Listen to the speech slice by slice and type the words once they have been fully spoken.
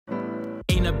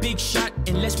a big shot,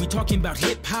 unless we talking about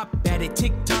hip-hop. Bad at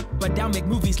TikTok, but I'll make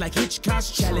movies like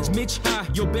Hitchcock's. Challenge Mitch,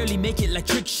 you'll barely make it like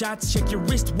trick shots. Check your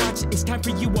wristwatch, it's time for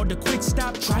you all to quit.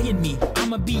 Stop trying me.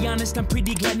 I'ma be honest, I'm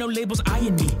pretty glad no labels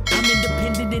eyeing me. I'm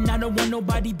independent and I don't want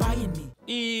nobody buying me.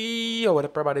 Yo, what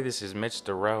up everybody, this is Mitch,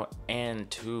 Darrell, and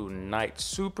tonight,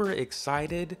 super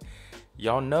excited.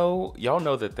 Y'all know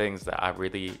the things that I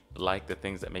really like, the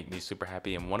things that make me super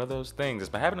happy, and one of those things that's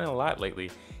been happening a lot lately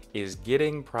is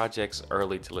getting projects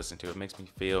early to listen to. It makes me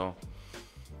feel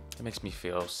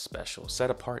special, set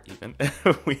apart even.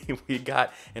 we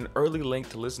got an early link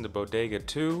to listen to BODEGA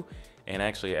 2, and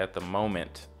actually at the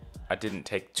moment I didn't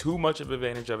take too much of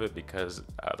advantage of it because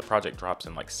the project drops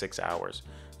in like 6 hours.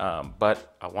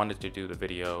 But I wanted to do the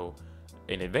video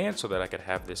in advance so that I could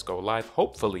have this go live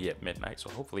hopefully at midnight. So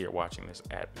hopefully you're watching this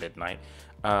at midnight.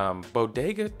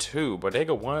 BODEGA 2,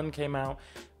 BODEGA 1 came out.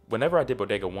 Whenever I did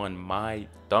BODEGA 1, my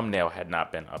thumbnail had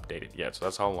not been updated yet. So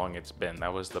that's how long it's been.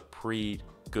 That was the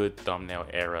pre-good thumbnail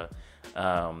era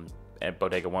at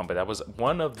BODEGA 1. But that was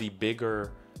one of the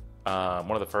bigger,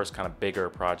 one of the first kind of bigger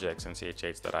projects in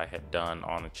CHH that I had done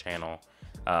on the channel.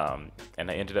 And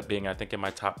I ended up being, I think, in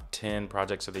my top 10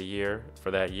 projects of the year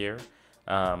for that year.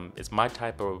 It's my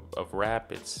type of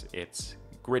rap. It's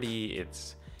gritty.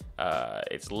 It's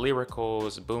lyrical.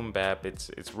 It's boom bap.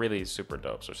 It's really super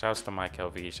dope. So shouts to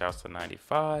Mykael V. Shouts to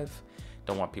 95.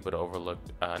 Don't want people to overlook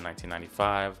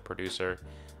 1995 producer.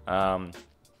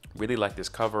 Really like this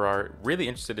cover art. Really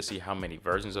interested to see how many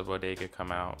versions of BODEGA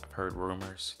come out. I've heard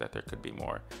rumors that there could be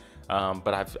more.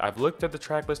 But I've looked at the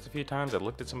track list a few times. I've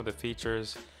looked at some of the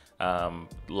features. A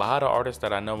lot of artists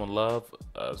that I know and love.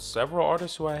 Several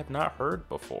artists who I have not heard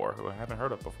before, who I haven't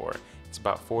heard of before. It's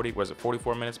about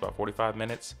 44 minutes, about 45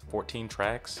 minutes, 14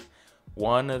 tracks.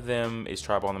 One of them is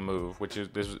Tribe on the Move, which is,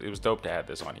 it was dope to add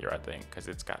this on here, I think, because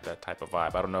it's got that type of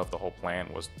vibe. I don't know if the whole plan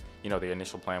was, the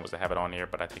initial plan was to have it on here,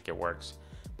 but I think it works.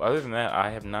 But other than that,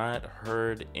 I have not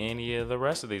heard any of the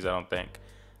rest of these, I don't think.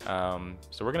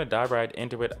 So we're gonna dive right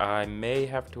into it. I may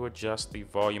have to adjust the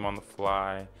volume on the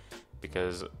fly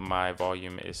because my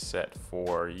volume is set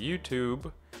for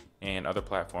YouTube, and other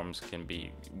platforms can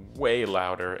be way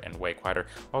louder and way quieter.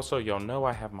 Also, y'all know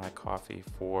I have my coffee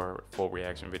for full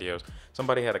reaction videos.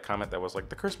 Somebody had a comment that was like,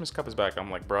 the Christmas cup is back.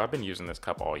 I'm like, bro, I've been using this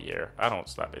cup all year. I don't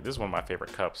stop it. This is one of my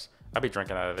favorite cups. I'll be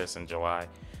drinking out of this in July.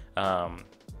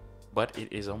 But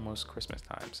it is almost Christmas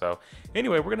time. So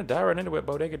anyway, we're gonna dive right into it.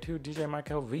 BODEGA 2, DJ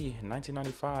Mykael V,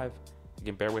 1995. You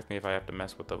can bear with me if I have to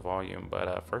mess with the volume,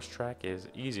 but first track is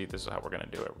easy. This is how we're gonna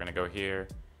do it. We're gonna go here.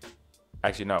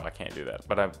 Actually, no, I can't do that.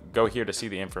 But I go here to see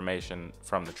the information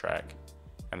from the track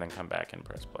and then come back and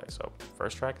press play. So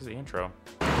first track is the intro.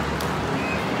 Yo,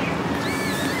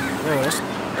 that's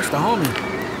the homie.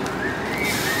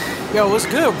 Yo, what's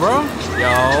good, bro?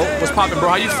 Yo, what's poppin', bro?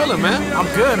 How you feeling, man? I'm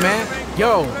good, man.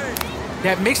 Yo,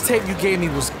 that mixtape you gave me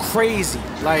was crazy.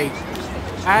 Like,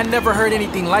 I never heard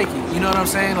anything like it. You know what I'm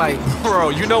saying? Like, bro,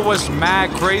 you know what's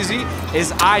mad crazy?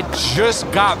 Is I just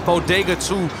got BODEGA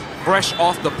 2 fresh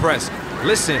off the press.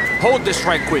 Listen, hold this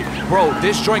right quick. Bro,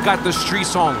 this joint got the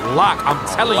streets on lock. I'm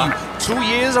telling you, 2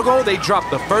 years ago, they dropped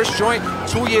the first joint.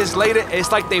 2 years later,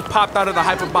 it's like they popped out of the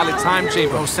hyperbolic time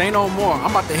chamber. Bro, say no more.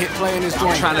 I'm about to hit play in this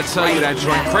joint. I'm trying to tell you that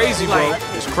joint crazy, bro.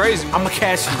 It's crazy. I'ma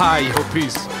catch you. Hi, yo,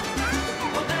 peace.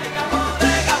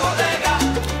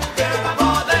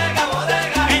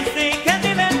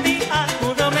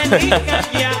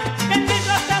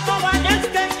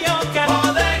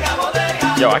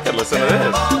 Yo, I could listen to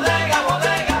this.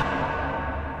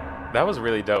 That was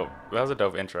really dope. That was a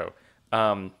dope intro.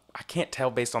 I can't tell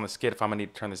based on the skit if I'm gonna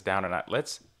need to turn this down or not.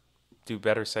 Let's do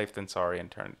better safe than sorry and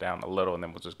turn it down a little, and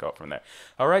then we'll just go from there.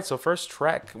 All right, so first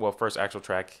actual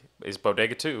track is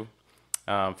BODEGA 2,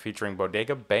 featuring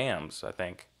BODEGA BAMs, I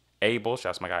think. Abel,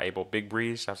 shouts to my guy Abel. Big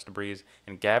Breeze, shouts to Breeze,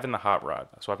 and Gavin the Hot Rod.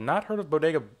 So I've not heard of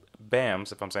BODEGA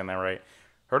BAMs, if I'm saying that right.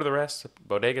 Heard of the rest?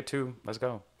 BODEGA 2, let's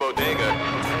go.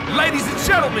 BODEGA. Ladies and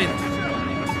gentlemen,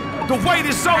 the wait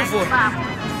is over.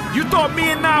 You thought me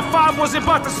and 9-5 wasn't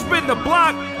about to spin the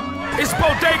block? It's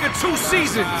BODEGA 2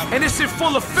 season, and it's in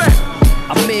full effect.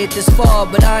 I made this far,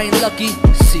 but I ain't lucky.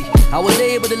 See, I was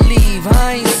able to leave,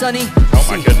 I ain't sunny. Oh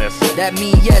my goodness. That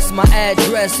mean yes, my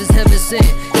address is heaven sent.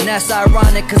 And that's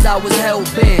ironic, cause I was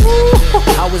hell-bent.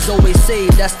 I was always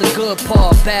saved, that's the good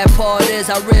part. Bad part is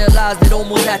I realized it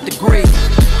almost at the grave.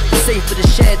 Safer to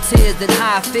shed tears than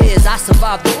high fears. I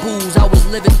survived the booze, I was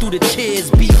living through the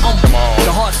cheers. Be humble,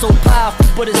 the heart so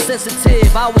powerful but it's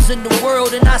sensitive. I was in the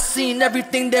world and I seen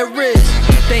everything there is.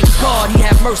 Thank God he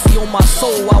had mercy on my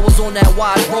soul. I was on that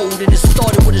wide road and it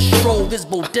started with a stroll. This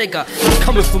BODEGA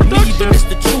coming from me, then it's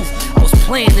the truth. I was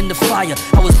playing in the fire.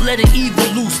 I was letting evil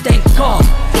loose, thank God.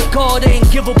 God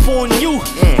ain't give up on you.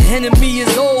 The enemy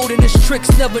is old and his tricks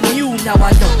never new. Now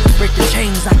I know, break the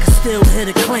chains, I can still hear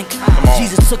the clank.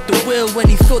 Jesus took the wheel when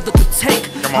he filled up the tank.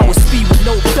 I was speed with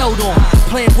no belt on,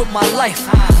 playing with my life.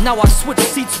 Now I switch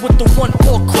seats with the one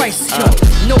called Christ. Yo,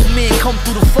 no man come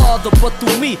through the Father but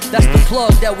through me. That's the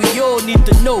plug that we all need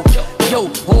to know.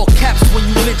 Yo, all caps when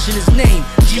you mention his name.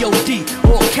 G-O-D,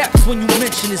 all caps when you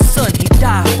mention his son. He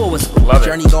died for us.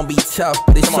 Journey gonna be tough,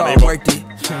 but it's all worth it.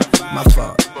 My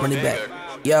fault, run it back.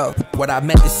 Yo, what I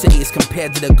meant to say is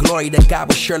compared to the glory that God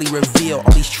will surely reveal,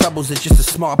 all these troubles are just a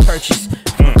small purchase.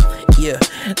 Yeah,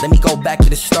 let me go back to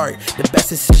the start. The best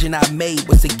decision I made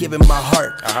was to give him my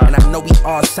heart. And I know we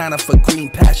all sign up for green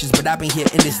pastures, but I've been here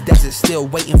in this desert still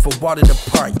waiting for water to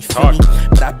part. You feel me?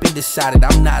 But I've been decided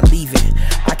I'm not leaving.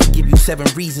 I can give you 7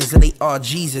 reasons and they all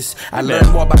Jesus. I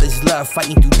learned more about his love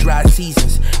fighting through dry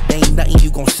seasons. There ain't nothing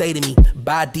you gon' say to me.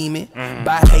 Bye demon,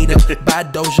 bye hater, bye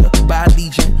Doja, bye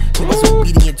Legion. He was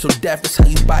obedient till death, that's how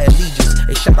you buy allegiance.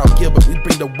 Hey, shout out Gilbert, we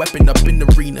bring the weapon up in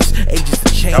the arenas. Ages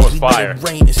to change, we let it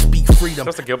rain and speak freedom.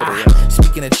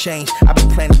 Speaking of change, I've been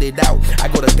planning it out. I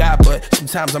go to God, but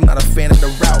sometimes I'm not a fan of the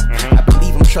route. I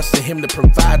believe I'm trusting him to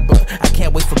provide, but I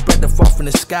can't wait for bread to fall from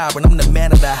the sky. When I'm the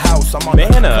man of the house, I'm on the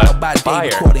cloud by day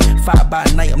recording, 5 by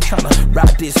night. I'm trying to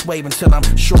ride this wave until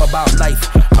I'm sure about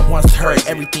life. I once heard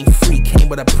everything free came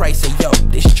with a price. And yo,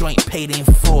 this joint paid in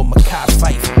full, Mykael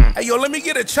Fife. Hey yo, let me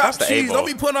get a chopped cheese. Don't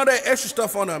be putting all that extra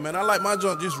stuff on there, man. I like my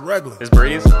joint just regular. It's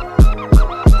Breeze.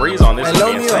 Breeze on this is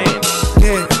insane.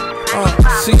 Yeah.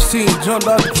 16, jumped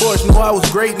out the porch, knew I was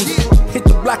great. Hit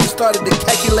the block and started to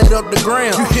calculate up the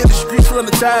ground. You hit the streets from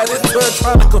the tide, it's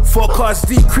trying to go 4 cars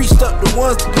deep, creased up the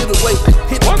ones to get away.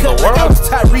 Hit the cut like I was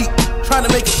Tyreek, trying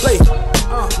to make a play.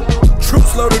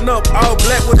 Troops loading up, all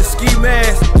black with a ski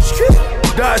mask.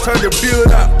 Dodge turned to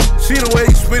build up. See the way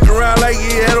he spin around like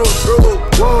he had on trouble.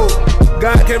 Whoa,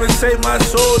 God came and saved my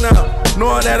soul now.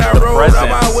 Knowing that I rode on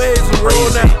my ways and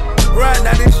roll now. Riding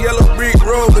down this yellow brick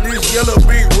road, but this yellow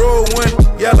brick road went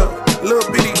yellow. Little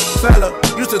bitty fella,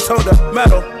 used to tote the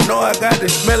metal. Know I got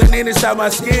this melanin inside my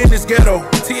skin, this ghetto.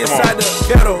 Tea inside the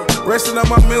kettle, resting on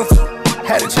my mental.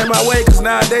 Had to change my way, cause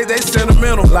nowadays they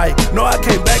sentimental. Like, no, I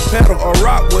can't backpedal or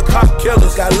rock with cop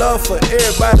killers. Got love for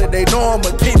everybody, they know I'm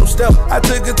a kingdom step. I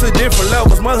took it to different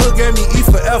levels, my hood gave me E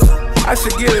for effort. I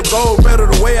should get a gold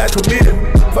medal the way I committed.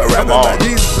 For rapping about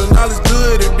Jesus and all is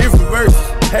good in different verses.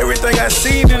 Everything I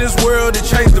seen in this world, it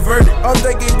changed the verdict. I'm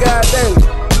thanking God daily,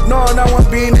 knowing I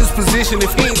won't be in this position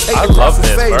if he ain't taking I love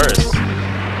this verse.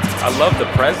 I love the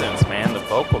presence, man. The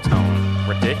vocal tone,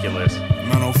 ridiculous.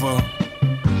 904,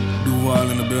 Duval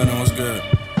in the building, what's good?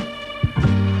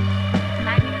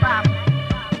 95.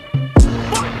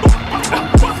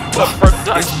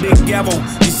 It's Big Gavel.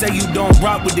 You say you don't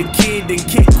rock with the kid, then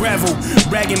kick gravel.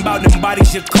 Bragging about them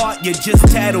bodies you caught, you just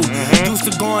tattled. Used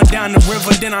to going down the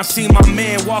river, then I see my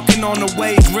man walking on the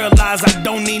waves. Realize I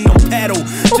don't need no paddle.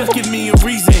 Just give me a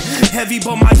reason. Heavy,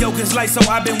 but my yoke is light, so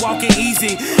I've been walking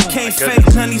easy. Can't fake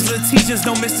none these little teachers,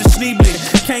 no Mr. Schneebly.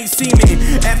 Can't see me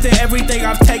after everything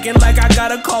I've taken, like I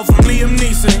got a call from Liam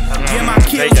Neeson. Yeah, my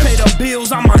kids pay the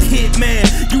bills, I'm a hit man.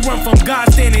 You run from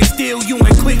God standing still, you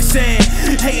in quicksand.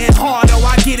 Hating hard, oh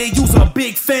I get it, you's a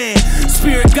big fan.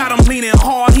 Spirit got him leaning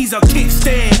hard, he's a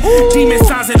kickstand. Demon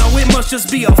sizing, oh it must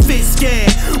just be a fit scan.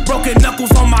 Broken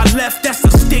knuckles on my left, that's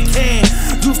a stick hand.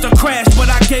 Used to crash, but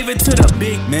I gave it to the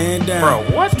big man down.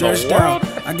 Bro, what in the world?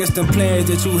 I guess the plans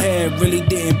that you had really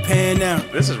didn't pan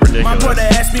out. This is ridiculous. My brother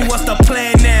asked me what's the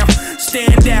plan now.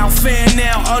 Stand down, fan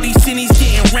now. All these cities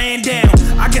getting ran down.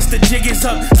 I guess the jig is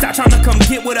up. Stop trying to come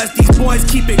get with us. These boys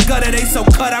keep it gutter. They so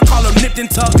cut. I call them nipped and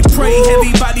tucked. We pray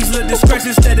heavy by these little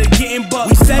discretions instead of getting bucked.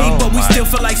 We save, but we still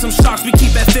feel like some sharks. We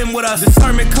keep FM with us. The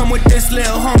sermon come with this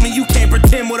little homie. You can't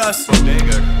pretend with us.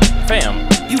 Fam.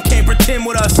 You can't pretend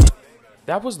with us.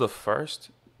 That was the first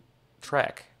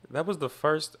track. That was the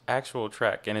first actual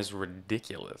track, and it's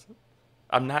ridiculous.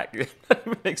 I'm not even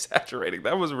exaggerating.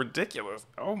 That was ridiculous.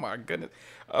 Oh my goodness.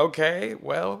 Okay,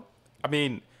 well, I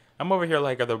mean, I'm over here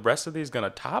like, are the rest of these gonna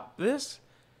top this?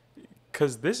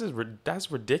 Cause that's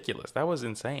ridiculous. That was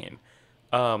insane.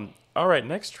 All right,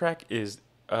 next track is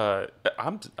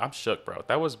I'm shook, bro.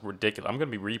 That was ridiculous. I'm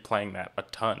gonna be replaying that a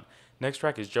ton. Next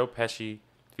track is Joe Pesci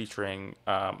featuring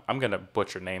I'm gonna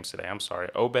butcher names today. I'm sorry.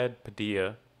 Obed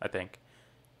Padilla, I think.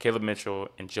 Caleb Mitchell,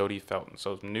 and Jodie Felton.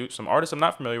 So some artists I'm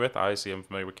not familiar with. Obviously, I'm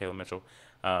familiar with Caleb Mitchell.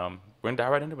 We're going to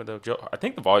dive right into it, though. I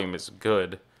think the volume is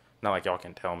good. Not like y'all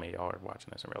can tell me. Y'all are watching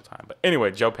this in real time. But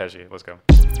anyway, Joe Pesci. Let's go.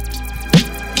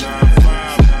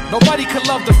 Nobody can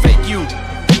love the fake you.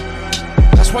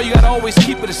 That's why you got to always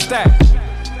keep it a stack.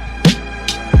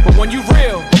 But when you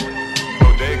real,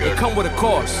 it come with a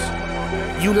cost.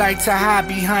 You like to hide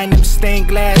behind them stained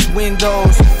glass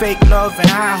windows. Fake love and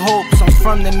high hopes. I'm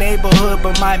from the neighborhood,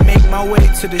 but might make my way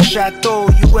to the chateau.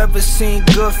 You ever seen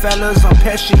Goodfellas on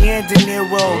PESCI and De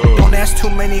Niro? Don't ask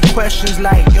too many questions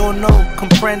like, yo, no,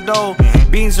 comprendo.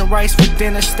 Beans and rice for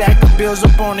dinner, stack of bills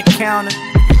up on the counter.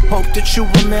 Hope that you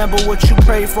remember what you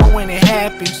pray for when it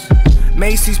happens.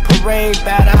 Macy's parade,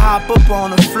 bout to hop up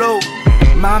on the float.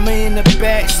 Mama in the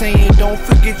back saying don't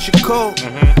forget your coat.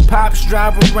 Pops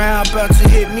drive around, about to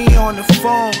hit me on the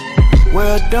phone.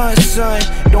 Well done, son,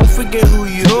 don't forget who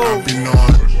you owe. I've been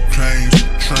on planes,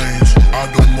 trains,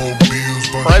 automobiles,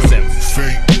 bunch of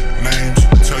fake names.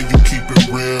 Tell you keep it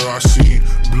real, I see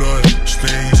blood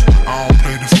stains. I don't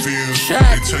play the field.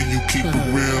 They tell you keep it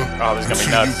real. Oh, this is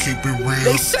gonna be nuts. You keep it real.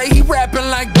 They say he rapping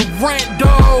like the rent,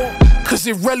 dog. Cause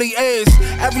it really is.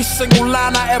 Every single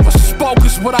line I ever spoke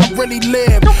is what I really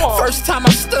lived. First time I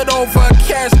stood over a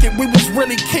casket, we was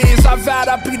really kids. I vowed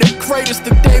I'd be the greatest the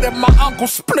day that my uncle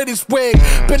split his wig.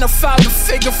 Been a father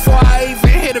figure before I even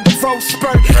hit a growth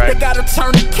spurt. They gotta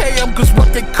turn to KM cause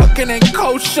what they cooking ain't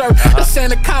kosher. This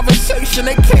ain't a conversation,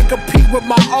 they can't compete with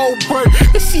my old word.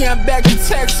 They see I'm back in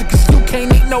Texas cause you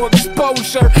can't eat no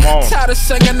exposure. Tired of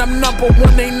singing I'm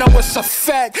 #1, they know it's a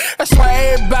fact. That's why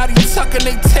everybody tucking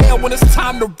their tail when it's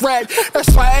time to rap. That's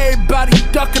why everybody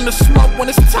ducking the smoke when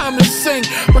it's time to sing.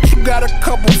 But you got a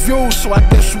couple views, so I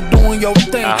guess you doing your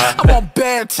thing. I'm on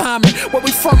bad timing. Where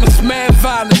we from is mad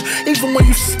violence. Even when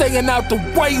you staying out the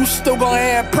way, you still gonna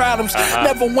have problems.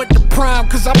 Never went to prime,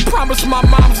 cause I promised my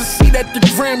moms to see that the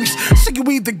Grammys. So you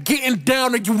either getting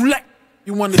down or you let.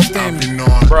 You understand me?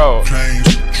 Bro,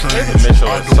 David Mitchell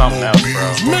is something else,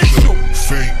 bro. Mitchell!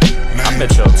 Fake names.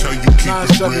 Mitchell. Tell you keep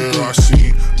it real. I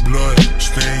see blood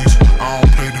stains. I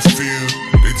don't play the field.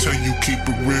 They tell you keep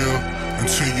it real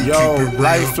until you keep it real.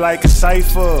 Life like a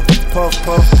cipher. Puff,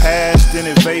 puff, past, then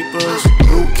it vapors.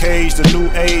 New cage, the new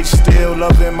age. Still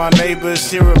loving my neighbors.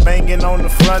 Hear her banging on the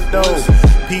front door.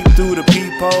 Peep through the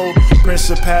peephole.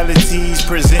 Principalities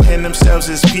presenting themselves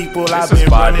as people. I've been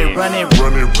running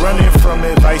from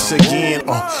advice again.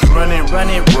 Running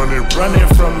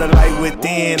from the light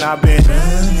within. I've been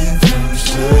running from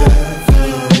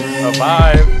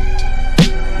Alive.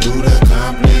 Through the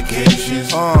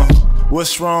complications.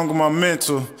 What's wrong with my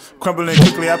mental? Crumbling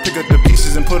quickly, I pick up the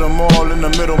pieces and put them all in the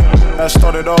middle. I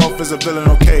started off as a villain,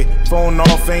 okay. Phone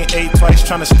off, ain't ate twice.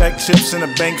 Trying to stack chips in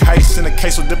a bank heist. In a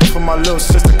case of dipping for my little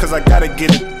sister, cause I gotta get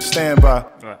it. Stand by.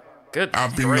 Good.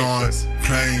 I've been on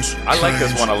planes. I like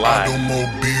this one a lot.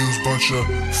 Automobiles, bunch of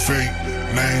fake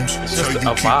names. It's just a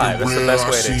vibe. That's the best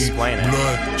way to explain it.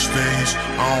 Blood stains.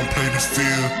 I don't play the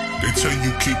field. They tell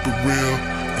you keep it real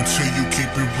until you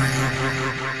keep it real.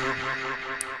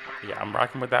 Yeah, I'm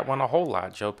rocking with that one a whole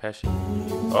lot, Joe Pesci.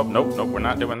 Oh, nope, we're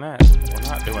not doing that. We're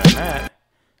not doing that.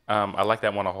 I like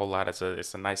that one a whole lot.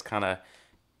 It's a nice kind of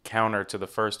counter to the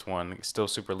first one. It's still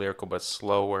super lyrical, but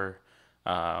slower.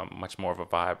 Much more of a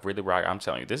vibe. Really rock. I'm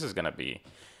telling you, this is gonna be.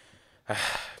 I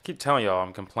keep telling y'all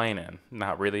I'm complaining,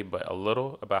 not really, but a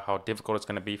little about how difficult it's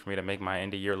gonna be for me to make my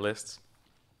end of year lists.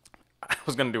 I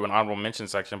was gonna do an honorable mention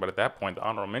section, but at that point, the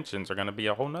honorable mentions are gonna be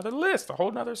a whole nother list, a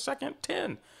whole nother second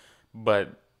 10.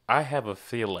 But I have a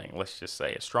feeling, let's just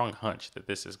say, a strong hunch that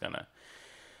this is gonna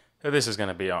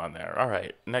be on there. All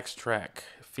right, next track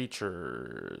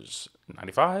features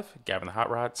 95, Gavin the Hot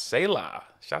Rod, Selah.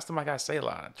 Shouts to my guy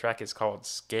Selah. The track is called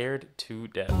Scared to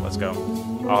Death. Let's go.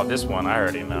 Oh, this one I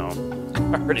already know.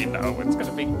 I already know it's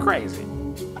gonna be crazy.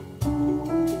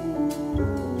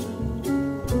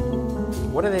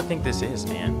 What do they think this is,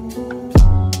 man?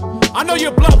 I know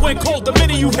your blood went cold the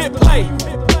minute you hit play.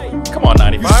 Come on,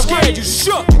 95. You scared, you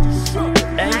shook.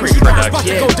 Angry You know it's about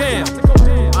to production.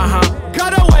 go down.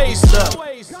 Cutaways.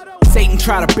 Look, Satan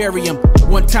tried to bury him.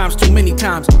 One time's too many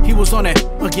times. He was on that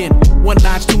again. One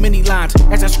line's too many lines.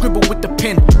 As I scribble with the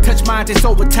pen, touch mine just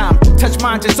over time. Touch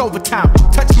mine just over time.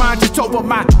 Touch mine just over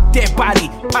my dead body.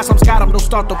 Possums got him, don't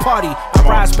start the party. I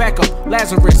rise back up,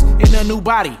 Lazarus in a new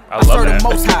body. I serve the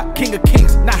Most High, King of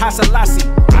Kings, not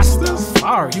Hasalasi.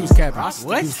 Rastafari. Use cap.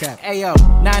 What? Hey yo,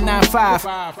 995.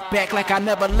 Back like I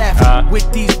never left.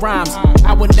 With these rhymes,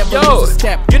 I would never lose a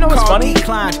step. You know what's funny?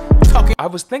 Declined. I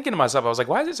was thinking to myself, I was like,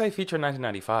 why does it say feature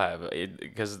 1995?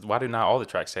 Because why do not all the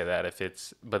tracks say that?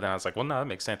 But then I was like, well, no, that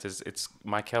makes sense. It's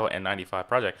Mykael and 95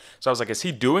 project. So I was like, is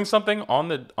he doing something on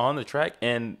the track?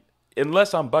 And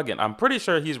unless I'm bugging, I'm pretty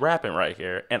sure he's rapping right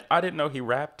here. And I didn't know he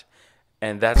rapped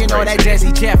And that's you know crazy.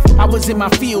 that Jazzy Jeff. I was in my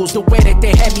fields, the way that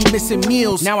they had me missing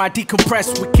meals. Now I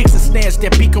decompress with kicks and snares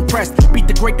that be compressed. Beat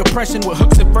the Great Depression with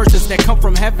hooks and verses that come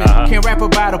from heaven. Can't rap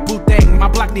about a boot thing. My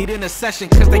block need intercession,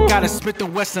 cause they got a Smith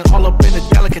 & Wesson all up in the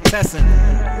delicatessen.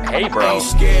 Hey bro, ain't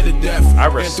scared to death. I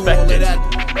respect it.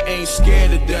 Ain't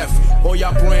scared to death. All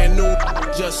y'all brand new,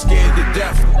 just scared to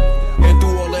death. And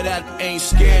through all of that, ain't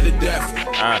scared to death.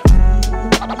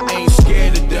 Ain't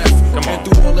scared to death. Come on. And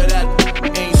through all of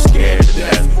that, ain't scared to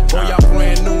death. All y'all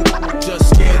brand new, just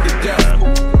scared to death.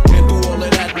 And through all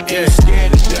of that, ain't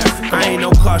scared to death. I ain't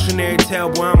no cautionary tale,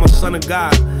 boy, I'm a son of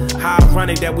God. How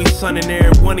ironic that we son in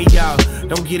there, one of y'all.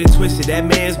 Don't get it twisted, that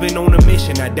man's been on a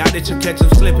mission. I doubt that you'll catch him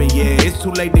slipping. Yeah, it's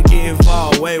too late to get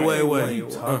involved. Wait.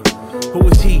 Who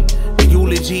is he? The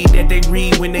eulogy that they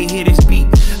read when they hear this beat.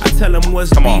 I tell them what's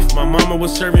beef. My mama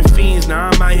was serving fiends. Now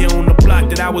I'm out here on the block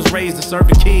that I was raised to serve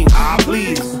a king.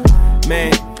 Please,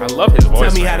 man. I love his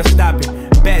voice. Tell me how to stop it.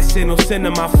 Bat signal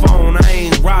sending my phone. I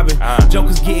ain't robbing.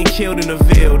 Jokers getting killed in the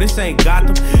Ville. This ain't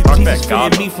Gotham. Jesus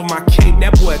freed me for my cape.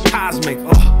 That boy cosmic.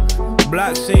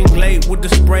 Block sing late with the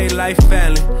spray life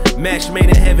failing. Match made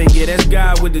in heaven, yeah, that's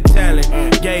God with the talent.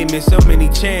 Gave me so many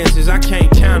chances, I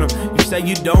can't count them. You say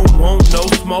you don't want no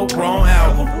smoke, wrong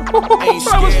album. Ain't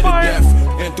scared to death.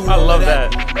 And through I all love of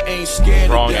that. Ain't scared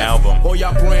Wrong to death. album. All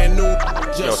y'all brand new,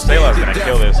 just Yo, scared Stela's to gonna death.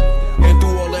 kill this. And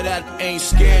through all of that, ain't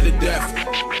scared to death.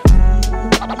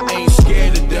 Ain't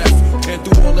scared to death. And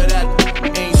through all of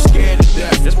that, ain't scared to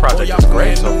death. This project is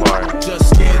great so far. Just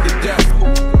scared to death.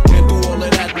 And through all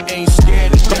of that, ain't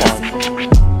scared to death.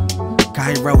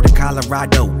 Cairo to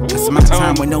Colorado. It's my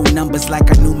time with no numbers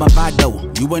like I knew my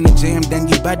Vado. You in the gym, then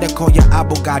you better call your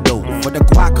abogado. For the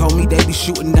guac, homie, they be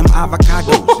shooting them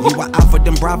avocados. You are out for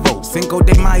them Bravo. Cinco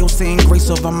de Mayo, saying grace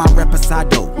over my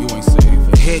reposado. You ain't saving.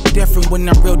 Hit different when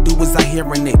the real dudes are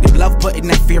hearing it. They love putting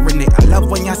that fear in it. I love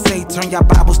when y'all say turn your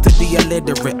Bibles to the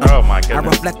illiterate. Oh my goodness. I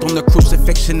reflect on the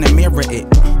crucifixion and mirror it.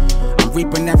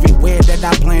 Reaping everywhere that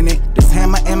I planted. This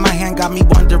hammer in my hand got me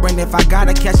wondering if I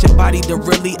gotta catch a body to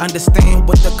really understand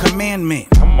what the commandment.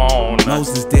 Come on.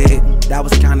 Moses did, that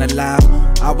was kinda live.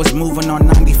 I was moving on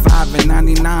 95 and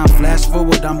 99. Flash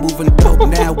forward, I'm moving dope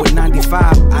now with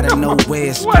 95. Out of nowhere,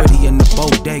 it's pretty in the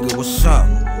bodega. What's up?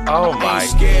 Oh my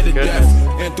ain't scared to goodness.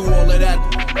 death. And through all of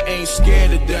that, ain't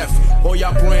scared to death. All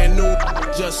y'all brand new,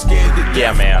 just scared to death.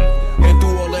 Yeah, man. And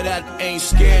through all of that, ain't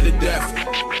scared to death.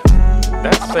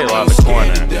 That's Selah the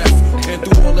corner. And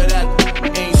through all of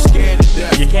that, ain't scared to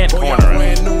death. You can't corner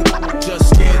him. Just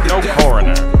scared to No death.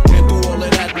 coroner. And through all of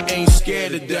that, ain't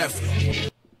scared to death.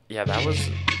 Yeah,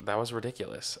 that was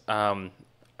ridiculous.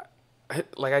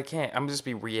 Like I can't. I'm just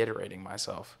be reiterating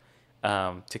myself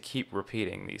to keep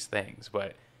repeating these things,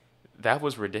 but that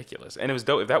was ridiculous, and it was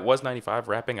dope. If that was 95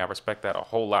 rapping, I respect that a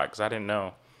whole lot because I didn't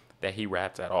know that he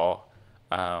rapped at all.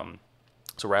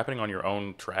 So rapping on your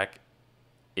own track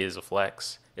is a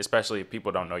flex, especially if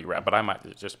people don't know you rap, but I might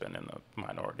have just been in the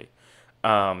minority.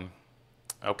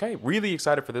 Okay, really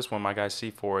excited for this one. My guy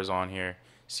C4 is on here.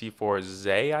 C4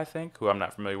 Zay, I think, who I'm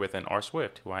not familiar with, and R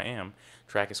Swift, who I am.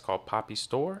 Track is called Poppy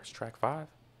Store. It's track 5.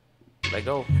 Let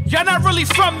go. Y'all not really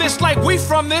from this like we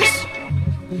from this.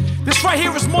 This right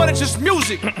here is more than just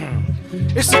music.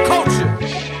 It's a culture.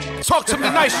 Talk to me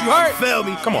nice, you heard? Feel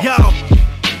me? Come on. Yo,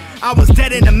 I was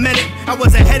dead in a minute. I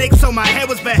was a headache, so my head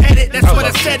was beheaded. That's what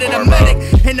I said in a medic.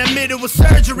 In the middle of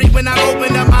surgery, when I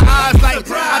opened up my eyes, like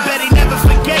I bet he never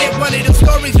forget it. One of the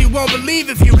stories you won't believe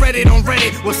if you read it on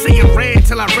Reddit. Was seeing red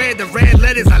till I read the red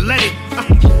letters. I let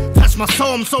it touch my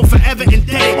soul. I'm so forever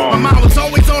indebted. My mind was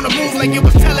always on the move like it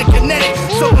was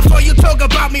telekinetic. So before you talk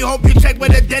about me, hope you check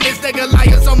with the dentist. Nigga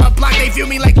liars on my block, they view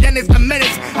me like Dennis the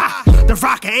Menace. The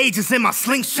rock of ages in my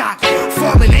slingshot.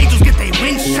 Fallen angels get their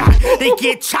wings shot. They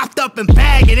get chopped up and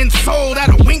bagged and then sold at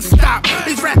a Wingstop.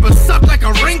 These rappers suck like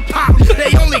a ring pop.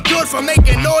 They only good for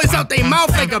making noise out their mouth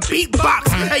like a beatbox.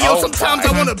 Hey yo, sometimes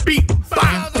I wanna beat.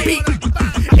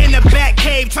 In the back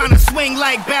cave trying to swing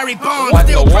like Barry Bonds.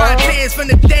 Still cry tears from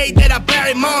the day that I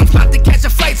buried moms. About to catch a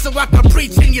flight so I can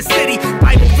preach in your city.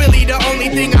 Bible really the only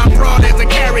thing I brought as a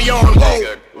carry-on.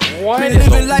 Whoa. What?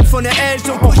 Living life on the edge,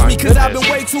 don't push me cause I've been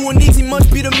way too uneasy,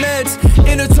 must be the meds.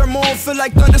 Inner turmoil, feel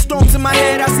like thunderstorms in my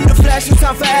head. I see the flash, it's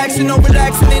time for action, no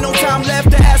relaxing, ain't no time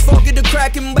left. The asphalt get the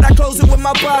cracking, but I close it with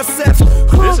my biceps.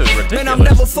 This is ridiculous. Man, I'm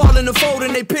never falling to fold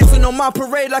and they pissing on my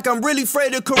parade like I'm really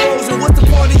afraid of corrosion. What's the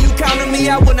point of you counting me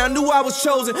out when I knew I was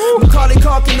chosen? Macaulay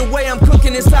Culkin the way I'm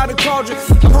cooking inside a cauldron.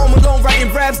 I'm home alone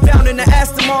writing raps down in the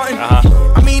Aston Martin.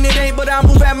 I mean it ain't, but I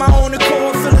move at my own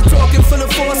accord. Full of talking, full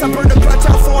of force, I burn the clutch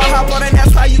out for a hop on and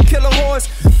that's how you kill a horse.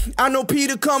 I know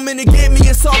Peter coming to get me.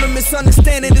 It's all a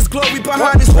misunderstanding. There's glory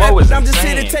behind this rap, but I'm just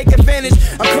here to take advantage.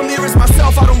 I come here as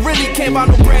myself, I don't really care about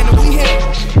no brand. And we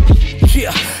here.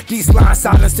 Yeah, these lines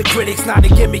silence the critics, not a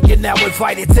gimmick. You're now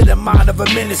invited to the mind of a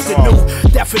minister. New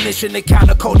definition of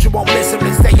counterculture won't miss him.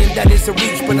 And saying that it's a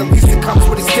reach, but at least it comes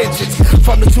with extensions.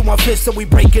 From the 2-1-5, so we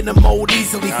breaking the mold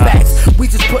easily. Facts, we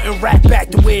just putting rap back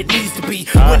to where it needs to be.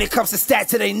 When it comes to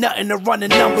stats, it ain't nothing to run the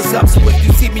numbers up. So if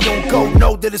you see me on go,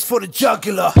 know that it's for the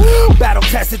jugular. Battle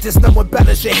tested, just no one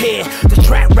better your hair. The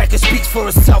track record speaks for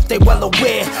itself, they well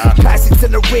aware. Classics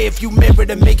in the rear, if you mirror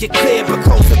to make it clear. But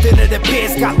closer than it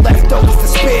appears, got leftovers to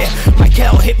spare.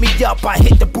 Mykael hit me up, I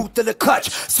hit the booth of the clutch.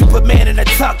 Superman in a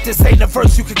tuck, this ain't a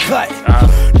verse you can cut.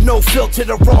 No filter,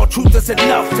 the raw truth is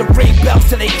enough to ring bells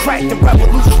till they crack. The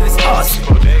revolution is us.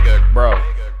 Bodega, bro.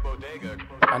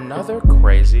 Another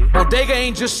crazy. Bodega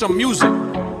ain't just some music.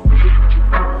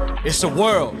 It's a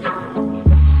world.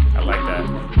 I like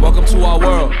that. Welcome to our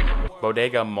world.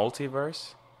 Bodega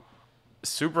multiverse.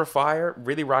 Super fire.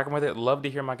 Really rocking with it. Love to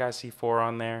hear my guy C4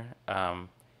 on there.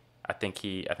 I think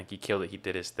he killed it. He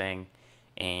did his thing,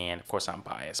 and of course I'm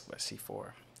biased, but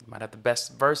C4 might have the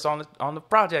best verse on the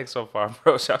project so far,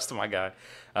 bro. Shouts to my guy.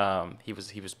 He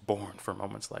was born for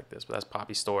moments like this, but that's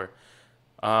PAPI's story.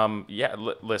 Yeah,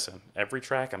 listen, every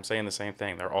track I'm saying the same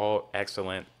thing. They're all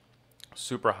excellent,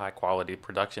 super high quality.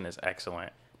 Production is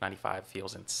excellent. 95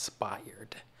 feels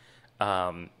inspired.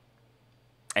 And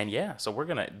yeah,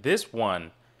 so this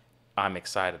one I'm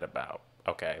excited about.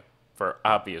 Okay, for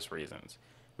obvious reasons.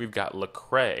 We've got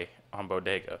Lecrae on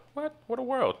Bodega. What a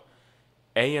world.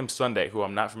 AM Sunday, who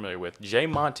I'm not familiar with. J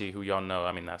Monty, who y'all know.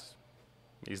 I mean,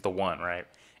 he's the one, right?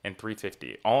 And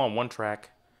 350. All on one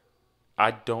track. I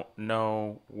don't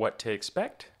know what to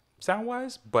expect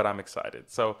sound-wise, but I'm excited.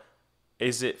 So,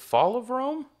 is it Fall of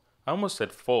Rome? I almost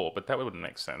said full, but that wouldn't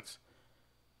make sense.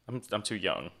 I'm too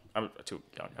young. I'm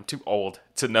too old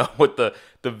to know what the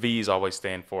V's always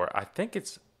stand for. I think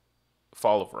it's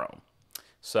Fall of Rome.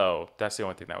 So that's the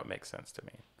only thing that would make sense to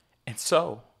me. And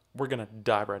so we're going to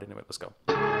dive right into it. Let's go.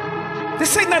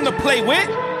 This ain't nothing to play with.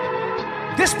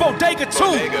 This Bodega 2.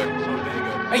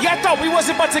 And y'all thought we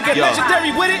wasn't about to get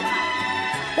legendary with it?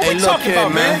 What we talking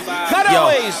about, man? Not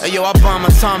always. Yo, I bomb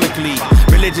atomically.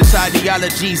 Religious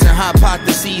ideologies and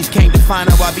hypotheses can't define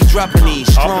how I be dropping these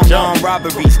strong arm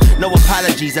robberies. No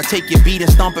apologies. I take your beat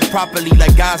and stomp it properly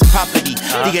like God's property.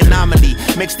 The anomaly,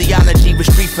 mixed theology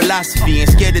with street philosophy, and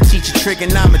scared to teach you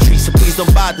trigonometry, so please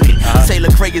don't bother me. Say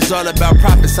Lecrae is all about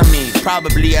prophets. I mean,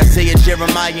 probably Isaiah,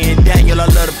 Jeremiah, and Daniel. I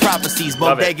love the prophecies.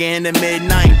 Bodega in the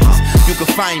mid-90s. You can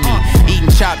find me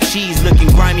eating chopped cheese, looking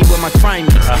grimy with my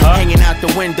crimies, hanging out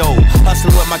the window,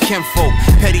 hustling with my kinfolk.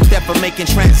 Petty theft for making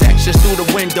transactions through the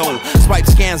window. Swipe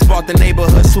scans, bought the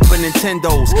neighborhood Super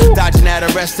Nintendos. Dodging out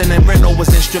arrest and rental was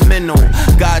instrumental.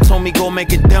 God told me go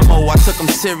make a demo. I took him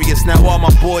serious. Now all my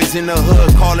boys in the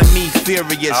hood calling me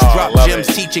furious. Drop gems,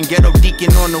 teaching ghetto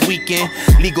deacon on the weekend.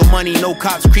 Legal money, no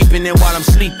cops creeping in while I'm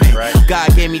sleeping. God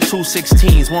gave me 2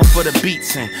 16s, one for the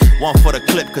beats and one for the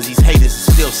clip, cause these haters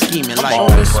are still scheming like, bro.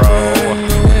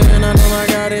 I know my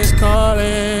God is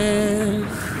calling.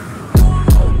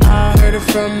 I heard it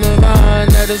from the vine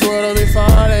that this world will be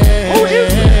falling. Who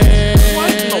is it?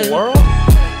 What in the world?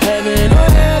 Heaven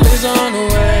or hell is on the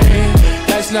way.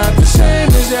 That's not the same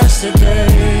as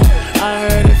yesterday. I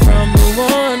heard it from the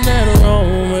one that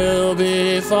Rome will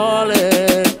be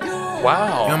falling.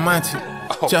 Wow. Young Monty,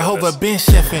 Jehovah been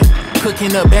chefing.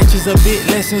 Cooking up batches of bit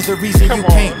lessons. The reason you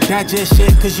can't digest shit,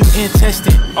 cause you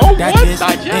intestine. Digest.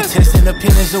 Intestine the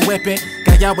pen is a weapon.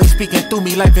 Got Yahweh speaking through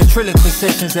me like ventriloquist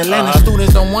sessions. Atlanta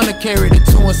students don't wanna carry the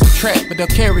 2 and subtract, but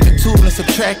they'll carry the 2 and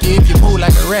subtract you if you move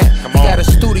like a rat. He got a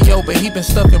studio, but he been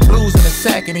stuffing blues in a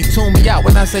sack, and he tuned me out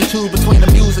when I say choose between the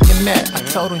music and that. I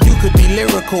told him you could be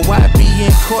lyrical, why be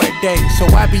in court days? So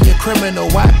why be a criminal,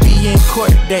 why be in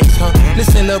court days, huh?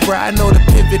 Listen, little bro, I know the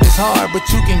pivot is hard, but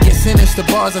you can get sentenced to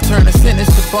bars or turn a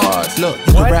sentence to bars. Look,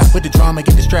 you can rap with the drama,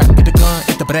 get the strap, get the gun,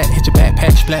 hit the brat, hit your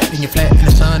backpack, splat, then you're flat in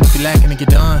the sun. If you lacking, then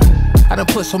you're done. I done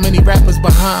put so many rappers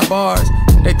behind bars.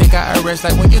 They think I arrest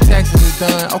like when your taxes is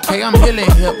done. Okay, I'm healing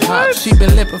hip-hop. She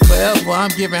been limping forever. I'm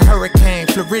giving hurricane,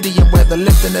 Floridian weather,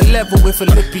 lifting the level with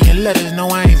Philippian letters. No,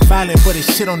 I ain't violent, but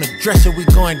it's shit on the dresser. We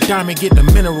going diamond, get the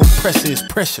mineral pressure. It's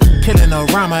pressure. Killing a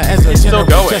rhymer as a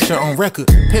general gesture on record.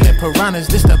 Pilling piranhas,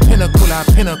 this the pinnacle. I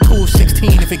pin a cool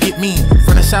 16 if it get mean.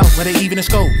 From the south where they even a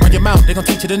scope. Run your mouth, they gon'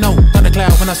 teach you to know.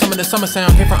 Thundercloud when I summon the summer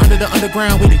sound. Came from under the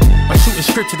underground with it. I'm shooting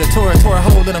script to the tore a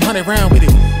hole in 100 round with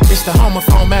it. It's the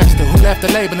homophone master who left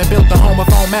the label and built the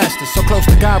homophone master. So close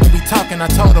to God when we talking, I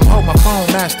told him hold my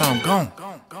phone master, I'm gone.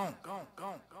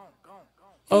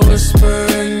 A whisper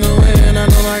in the wind, I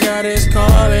know my God is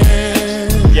calling.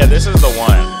 this is the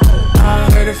one.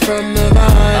 I heard it from the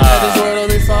vine that this world will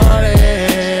be falling.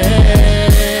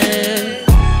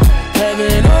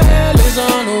 Heaven or hell is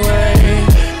on the way.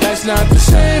 That's not the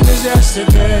same as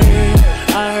yesterday.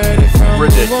 I heard it from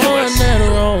the one that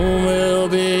Rome will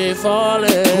be falling.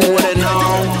 Who would've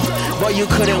known? Boy, you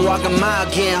couldn't walk a mile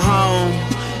getting home.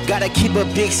 Gotta keep a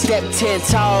big step, 10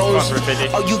 toes.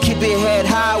 Oh, you keep your head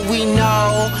high, we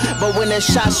know. But when the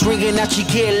shots ringing out, you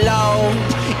get low.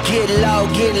 Get low,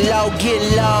 get low, get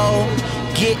low.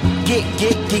 Get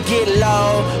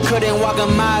low. Couldn't walk a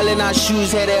mile in our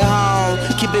shoes, headed home.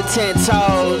 Keep it 10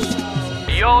 toes.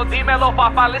 Yo, dímelo,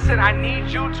 Papa. Listen, I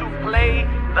need you to play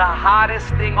the hottest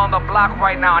thing on the block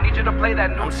right now. I need you to play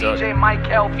that new DJ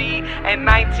Mykael V in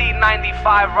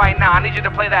 1995 right now. I need you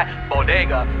to play that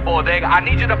Bodega. I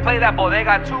need you to play that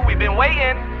Bodega too. We've been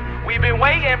waiting.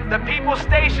 The People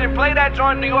Station. Play that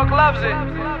joint. New York loves it.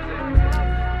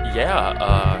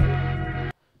 Yeah,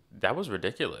 that was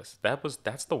ridiculous.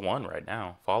 That's the one right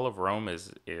now. Fall of Rome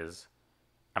is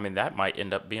I mean, that might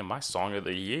end up being my song of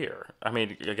the year. I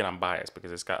mean, again, I'm biased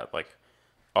because it's got like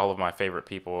all of my favorite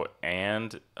people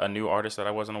and a new artist that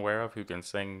I wasn't aware of who can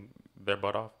sing their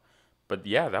butt off. But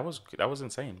yeah, that was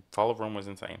insane. Fall of Rome was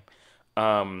insane.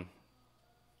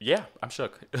 Yeah, I'm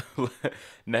shook.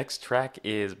 Next track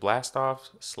is Blast Off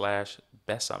 /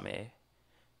 BÉSAME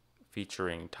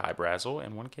featuring Ty Brazzle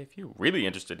and 1K Few. Really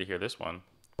interested to hear this one.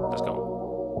 Let's go.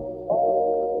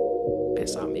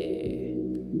 BÉSAME.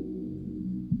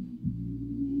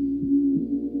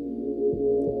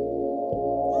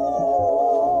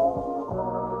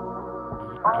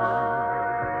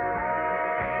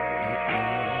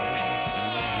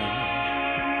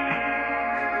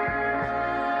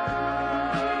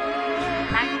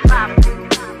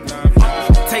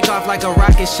 Take off like a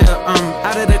rocket ship,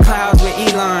 out of the clouds with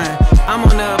Elon. I'm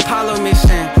on the Apollo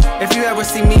mission. If you ever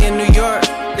see me in New York,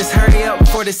 just hurry up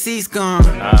before the seat's gone.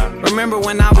 Remember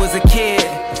when I was a kid,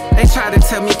 they tried to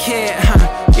tell me, kid,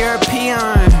 you're a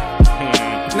peon.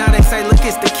 Now they say, look,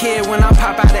 it's the kid when I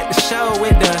pop out at the show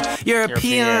with the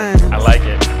European. I like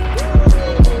it.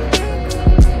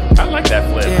 I like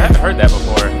that flip. Yeah. I haven't heard that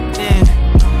before.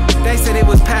 Yeah. They said it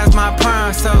was past my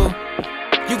prime, so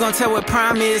you gonna tell what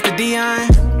prime is to Dion?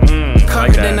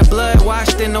 Covered in the blood,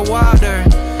 washed in the water.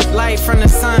 Light from the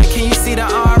sun, can you see the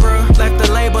aura? Left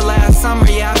the label last summer,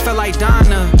 yeah, I feel like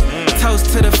Donna.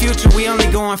 Toast to the future, we only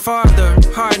going farther.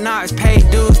 Hard knocks, paid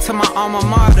dues to my alma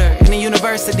mater. In the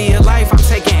University of Life, I'm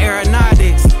taking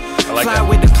aeronautics. Fly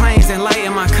with the planes and light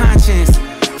in my conscience.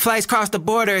 Flights cross the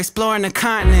border, exploring the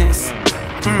continents.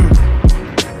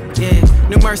 Yeah,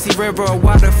 New Mercy River, a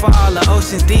waterfall, the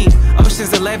ocean's deep.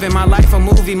 Ocean's 11, my life a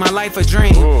movie, my life a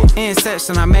dream.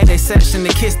 Inception, I made a section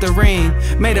to kiss the ring.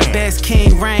 May the best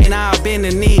king reign, I'll bend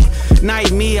the knee.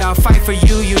 Night me, I'll fight for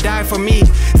you, you die for me.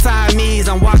 Siamese,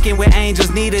 I'm walking with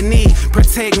angels, need a knee.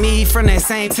 Protect me from that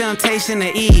same temptation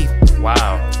to Eve.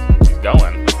 Wow, he's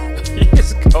going.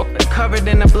 He's going. Covered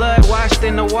in the blood, washed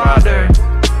in the water.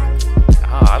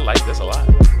 Oh, I like this a lot.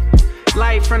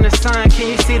 Light from the sun, can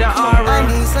you see the aura? I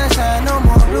need sunshine, no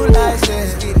more blue lights,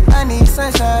 yeah. I need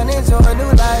sunshine, enjoy a new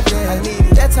life, yeah. I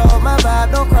need it. That's all my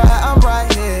vibe, don't cry, I'm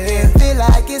right here, yeah. Feel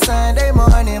like it's Sunday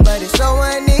morning, but it's so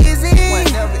uneasy.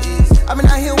 Never easy. I've been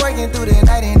out here working through the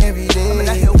night and every day. I've been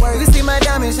out here working. You can see my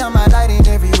diamonds, shine my light in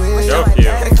everywhere.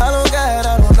 Gotta call on God,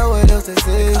 I don't know what else to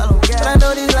say. But I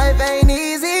know this life ain't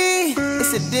easy.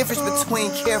 It's the difference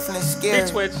between careful and scary.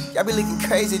 Y'all be looking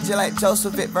crazy just like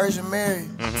Joseph at Virgin Mary.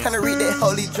 Trying to read that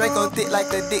holy Draco thick like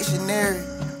the dictionary.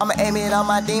 I'ma aim it on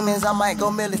my demons, I might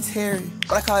go military.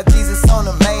 But I call Jesus on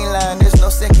the main line, there's no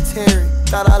secretary.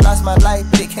 Thought I lost my life,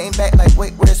 but it came back like,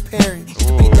 wait, where's Perry? Used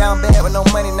to be down bad with no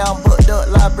money, now I'm booked up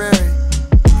library.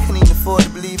 Couldn't even afford to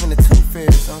believe in the tooth fairy,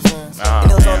 you know what I'm saying?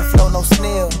 And it was on the floor, no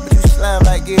snail, but you slime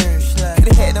like Gary.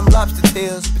 Could've had them lobster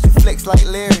tails, but you flex like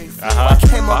Larry. I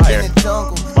came up in the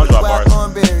jungle, with wild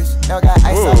thornberries. Now I got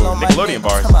ice all on my neck,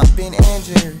 talking about Ben and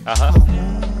Jerry.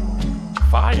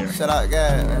 Fire. Shout out,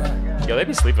 God, man. Yo, they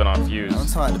be sleeping on Fuse. I'm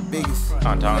talking the biggest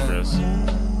entendres.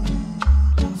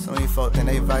 Some of you folk think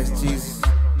they vice Jesus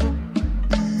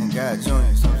and God Jr. You know what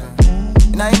I'm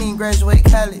saying? And I ain't even graduate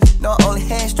college, no, only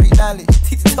hand street knowledge.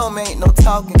 Teacher told me ain't no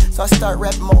talking, so I start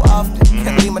rapping more often.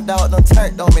 Can't believe my dog done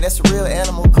turned on me, that's a real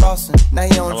Animal Crossing. Now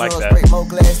he on drugs, break more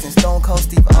glass than Stone Cold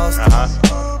Steve Austin.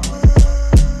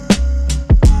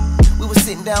 We was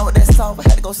sitting down with that soft, I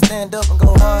had to go stand up and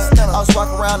go hard. I was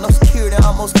walking around, no security, I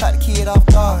almost caught the kid off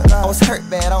guard. I was hurt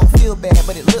bad, I don't feel bad,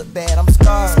 but it looked bad, I'm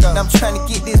scarred. Now I'm trying to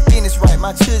get this business right,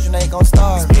 my children ain't gon'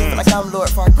 starve. Like I'm Lord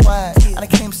Farquaad, I done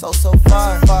came so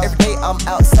far. Every day I'm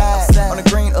outside, on the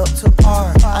green up to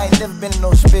par. I ain't never been in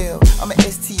no spill, I'm an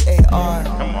STAR.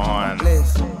 Come on.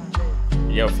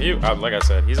 I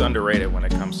said, he's underrated when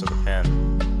it comes to the pen.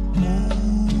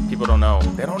 People don't know.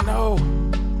 They don't know.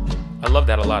 I love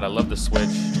that a lot. I love the switch.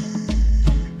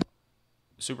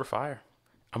 Super fire.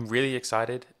 I'm really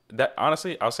excited. That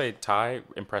honestly, I'll say Ty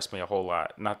impressed me a whole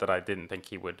lot. Not that I didn't think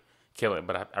he would kill it,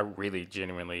 but I really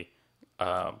genuinely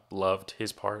loved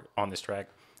his part on this track.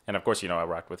 And of course, you know, I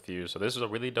rocked with Fuse. So this is a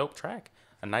really dope track.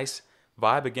 A nice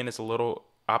vibe. Again, it's a little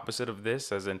opposite of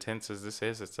this, as intense as this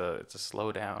is. It's a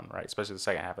slow down, right? Especially the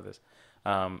second half of this.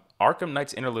 Arkham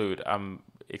Knight's interlude I'm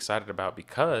excited about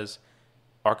because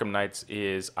Arkham Knights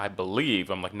is, I believe,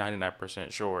 I'm like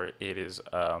 99% sure, it is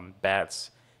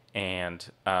Bats and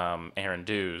Aaron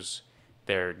Dews,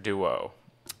 their duo.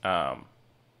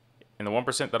 In the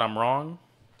 1% that I'm wrong,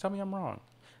 tell me I'm wrong.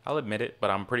 I'll admit it, but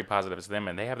I'm pretty positive it's them,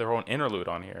 and they have their own interlude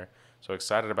on here. So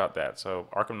excited about that. So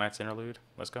Arkham Knight's interlude,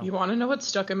 let's go. You want to know what's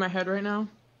stuck in my head right now?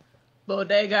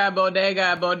 Bodega,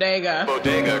 bodega, bodega.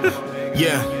 Bodega.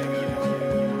 Yeah.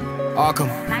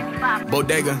 Arkham.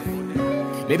 Bodega.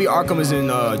 Maybe Arkham is in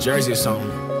Jersey or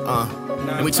something.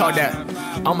 And we talk that.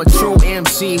 I'm a true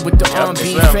MC with the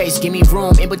R&B face. Give me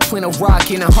room in between a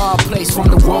rock and a hard place. From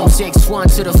the room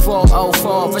 6-1 to the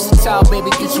 404. Versatile,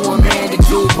 baby, get you a man to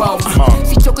do both.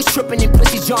 See, jokers tripping and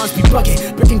pussy Johns be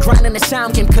bugging. Breaking grind in the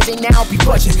sound game, cause they now be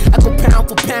budging. I go pound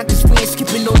for pound, cause we ain't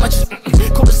skipping no lunches.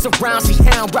 Call us around, see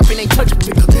hound, rapping ain't touching.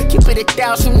 Keep it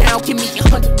 1,000 now, give me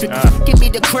 100. Give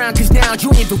me the crown, cause now you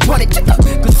ain't the one it.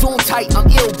 Cause zoom tight, I'm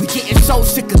ill, we getting so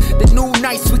sicker. The new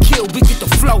nights we kill, we get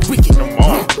the flow wicked.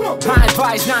 High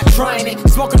advice, not trying it.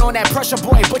 Smoking on that pressure,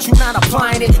 boy, but you not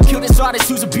applying it. Kill this artist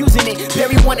who's abusing it.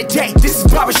 Bury one a day. This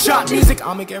is barbershop music.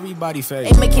 I'll make everybody face.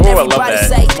 Ain't making everybody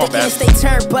say they can't stay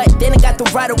turned, but they ain't got the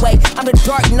right of way. I'm the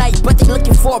Dark Knight, but they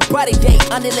looking for a brighter day.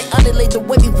 Underlay, the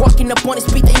way we walking up on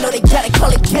this beat, they know they gotta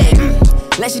call it game.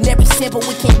 Legendary sample,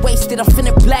 we can't waste it. I'm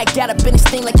finna black out up in this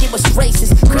thing like it was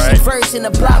racist. Christian version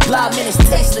of blah blah, man, it's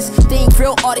tasteless. They ain't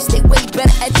real artists, they way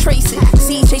better at tracing.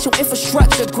 See, change your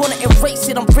infrastructure, gonna erase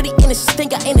it. I'm pretty in this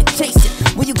thing, I ain't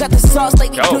adjacent. When you got the sauce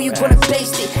like we do, you gonna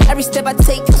baste it. Every step I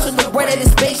take comes from the word that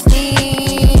is based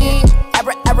in.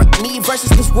 Error, me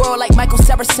versus this world like Mykael,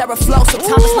 Sarah flow.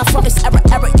 Sometimes it's not from this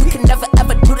error. You can never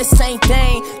ever do the same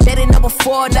thing. They didn't know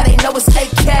before, now they know it's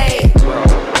AK.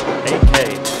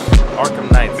 AK.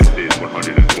 Arkham Knights. This is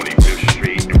 125th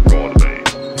Street in Broadway.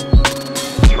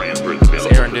 Transfers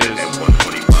available Aaron Dews.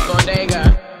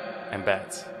 Bodega. And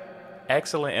Bats.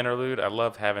 Excellent interlude. I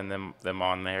love having them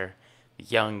on there.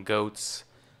 Young goats.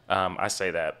 I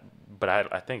say that, but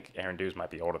I think Aaron Dews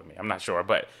might be older than me. I'm not sure,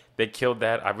 but they killed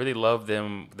that. I really love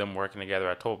them working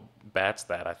together. I told Bats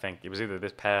that. I think it was either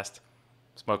this past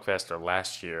Smokefest or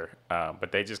last year,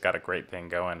 but they just got a great thing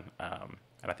going.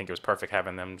 And I think it was perfect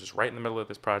having them just right in the middle of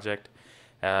this project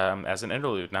as an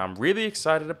interlude. Now, I'm really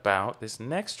excited about this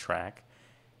next track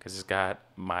because it's got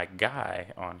my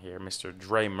guy on here, Mr.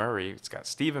 Dre Murray. It's got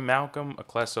Stephen Malcolm,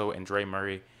 Akleso, and Dre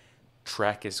Murray.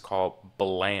 Track is called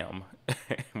BLAM.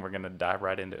 And we're going to dive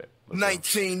right into it.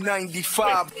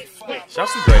 1995.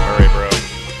 Shouts to Dre Murray, bro.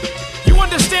 You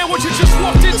understand what you just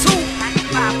walked into?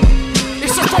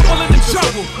 It's a rumble in the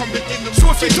jungle. So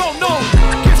if you don't know,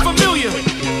 get familiar.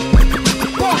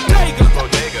 Bodega.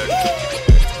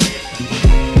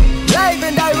 Live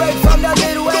and direct from the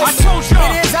Midwest. I told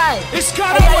y'all, it is I. It's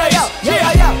Cutaways.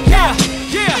 Yeah.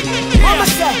 Mama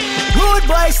said, rude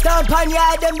boy stomp on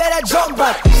ya, them better jump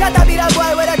back. Shut up, be that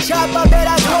boy with a chopper,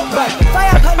 better jump back.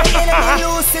 Fire upon the enemy,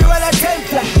 Lucy, run a 10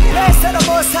 flag. Race to the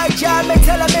most high jam, me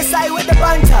tell him it's I with the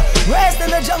banter. Race in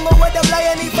the jungle with them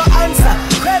lion, need for answer.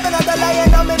 Craving of the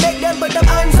lion, now me make them put them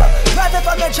answer. Driving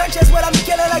from the trenches where I'm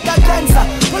killing like a cancer.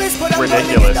 Police put them gun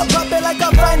in the puppet like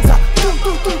a Fanta.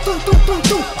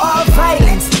 All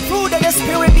violence, fruit of the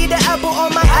spirit be the apple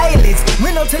on my eyelids.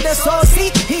 Window to the soul, see,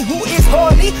 he who is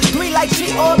holy. 3 like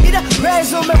 3 orbit,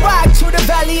 praise on me rock through the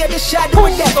valley of the shadow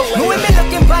of death. Who me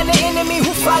looking by the enemy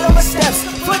who follow my steps.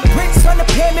 Footprints on the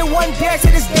pavement, one pair to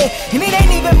this day. And it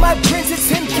ain't even my prince, it's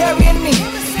him carrying me.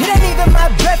 It ain't even my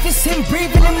breath, it's him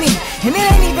breathing in me. And it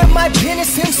ain't even my pen,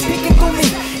 it's him speaking through me.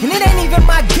 And it ain't even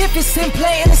my gift, it's him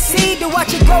planting the seed to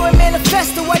watch it grow and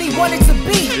manifest to what he wanted to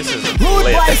be.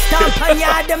 Rude boy stomp on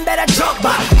ya, them better jump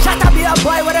back. Shut up, be a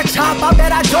boy with a chopper,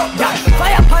 better jump back.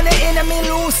 Fire upon the enemy,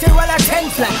 loose it, run a 10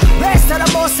 flag. Rest of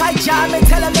the most high jam and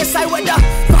tell them this I with the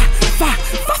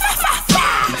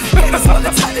haters all the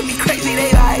time to be crazy,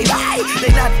 they lie.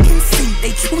 They not in sync,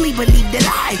 they truly believe that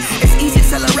it's easy to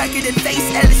sell a record and face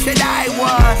El Shaddai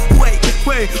one.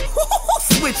 Wait,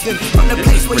 switching from the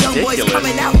place where young boys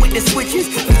coming out with the switches.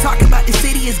 We talking about the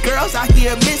city as girls out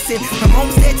here missing. From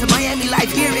Homestead to Miami,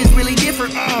 life here is really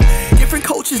different. Different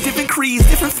cultures, different creeds,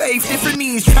 different faiths, different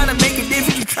needs. Trying to make it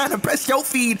different, you trying to press your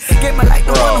feed. Gave my life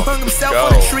the one who hung himself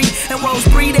on a tree and rose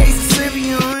 3 days of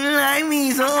Syrian. I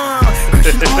mean,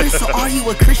 Christian artist, so are you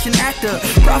a Christian actor?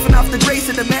 Profiting off the grace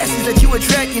of the masses that you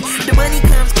attracting. The money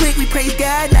comes quick, we praise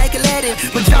God like Aladdin.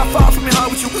 But y'all fall from your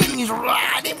heart with your wings.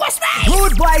 What's right?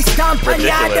 Rude boy stamp and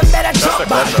ya, them better drop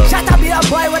back. Shut up, be a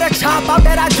boy with a chopper,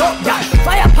 better drop that.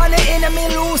 Fire upon the enemy,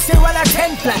 losing when I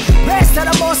 10 flat. Rest of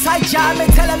the most I jam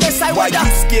and tell him this I why you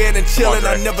scared and chillin'?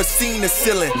 I never seen the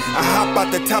ceiling. I hop out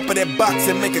the top of that box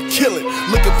and make a killing.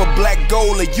 Looking for black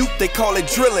gold or youth, they call it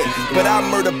drilling. But I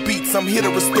murder beats, I'm here to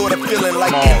restore the feeling.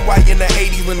 Like NY in the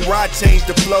 80s when Rod changed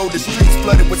the flow. The streets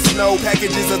flooded with snow.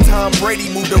 Packages of Tom Brady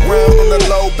moved around on the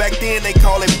low. Back then they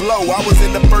call it blow. I was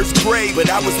in the first grade, but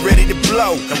I was ready to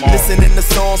blow. Listening to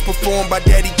songs performed by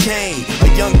Daddy Kane, a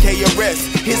young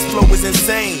KRS. His flow was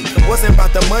insane. Wasn't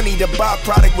about the money, the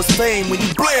byproduct was fame. When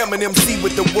you blam an MC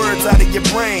with the words out of your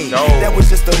brain, that was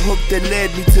just the hook that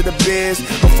led me to the biz.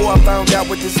 Before I found out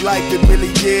what this life it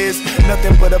really is,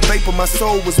 nothing but a vapor, my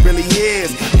soul was really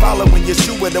his. Following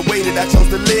Yeshua the way that I chose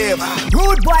to live.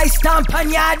 Rude boy stamp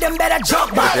and ya, them better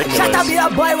jump back. Shut up, be a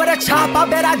boy with a chopper,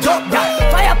 better drop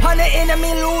that. Fire upon the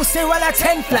enemy, losing when I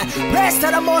 10 flat. Rest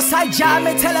of the most I jam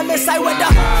and tell him this I with the.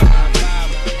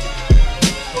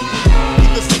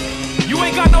 You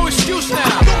ain't got no excuse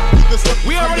now.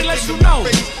 We already let you know.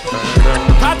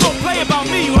 God don't play about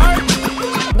me, you heard?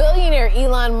 Billionaire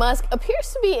Elon Musk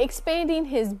appears to be expanding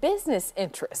his business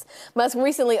interests. Musk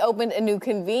recently opened a new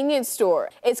convenience store.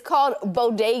 It's called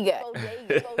Bodega.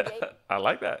 I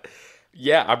like that.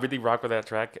 Yeah, I really rock with that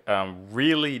track.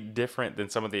 Really different than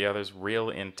some of the others. Real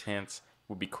intense.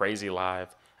 Would be crazy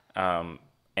live.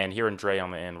 And hearing Dre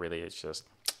on the end, really, it's just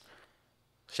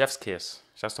chef's kiss.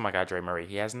 Shouts to my guy Dre Murray.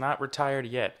 He has not retired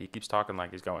yet. He keeps talking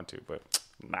like he's going to, but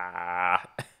nah.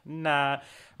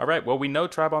 All right, well, we know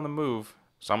Tribe on the Move,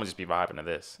 so I'm gonna just be vibing to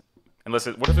this. And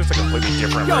listen, what if it's a completely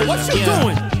different version? Yo, what you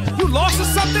doing? You lost or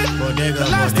something? The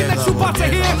last thing that you about to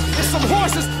hear is some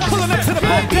horses pulling up to the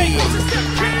bodega.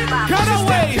 Cut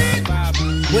away.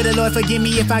 Would the Lord forgive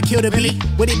me if I killed a beat?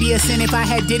 Would it be a sin if I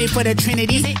had did it for the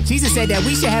Trinity? Jesus said that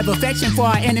we should have affection for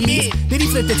our enemies. Did he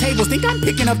flip the tables? Think I'm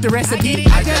picking up the recipe?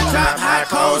 I just drop hot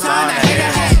coals on a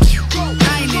hater hat.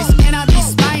 Kindness, and I'll be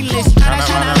spineless. Tryna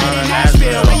shine a light in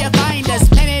Nashville, where you find us.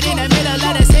 Planted in the middle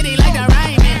of the city like the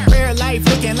Ryman. Real life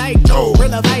looking like Joe,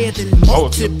 real Leviathan.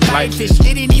 Multiply fish,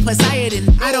 didn't need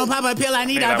Poseidon. I don't pop a pill, I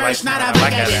need a verse, not a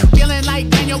Vicodin. Feeling like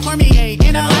Daniel Cormier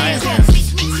in a Lion's Den.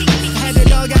 Had the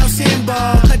dog out symbol,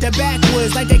 cut the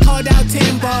backwoods like they called out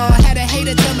Timbo. Had a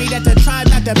hater tell me that the tribe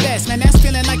not the best. Man, that's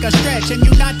feeling like a stretch, and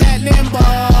you not that limbo.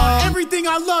 Everything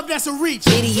I love, that's a reach.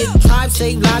 Idiot, tribe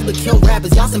save lives but kill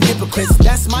rappers. Y'all some hypocrites.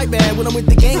 That's my bad. When I'm with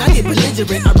the gang, I get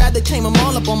belligerent. I'd rather claim them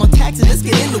all up on my taxes. Let's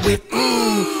get into it.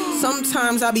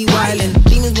 Sometimes I be wildin'.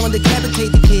 Demons want to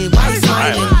decapitate the kid. Why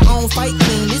smiling? I don't fight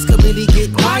clean. This could really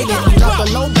get violent. Dropped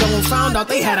a logo and found out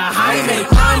they had a hymen.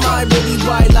 I'm not really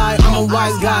white lie. I'm a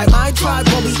wise guy. My tribe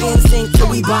will be in sync till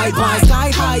we bye-bye.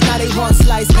 Sky high, now they want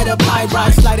slice. Head up high,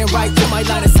 right. Sliding right to my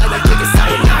line of sight. I take a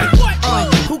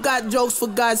side. Who got jokes for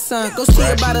God's son? Go see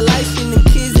about a life in the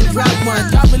kids and drop one.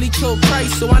 God really killed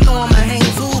Christ, so I know I'ma hang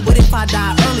too. But if I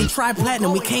die early, try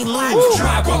platinum, we can't lose.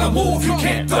 Tribe on the move, you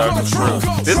can't duck the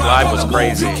truth. This live was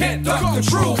crazy. You can't duck the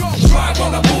truth. Tribe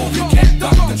on the move, you can't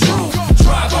duck the truth.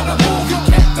 Tribe on the move, you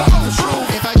can't duck the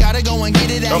truth. If I gotta go and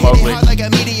get it, I hit it hard like a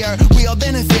meteor. We all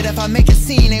benefit if I make a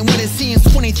scene. Ain't what it seems,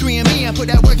 23 and me. I put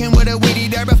that work in with a weedy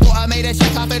dirt before I made a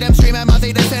check off of them streaming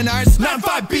multi the sinners.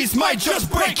 9-5 beats might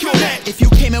just break your neck. If you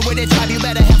came in with a tribe, you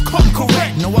better have come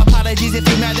correct. No apologies if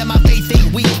you mad that my faith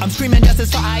ain't weak. I'm screaming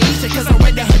justice for Aisha, cause I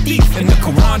read the hadith and the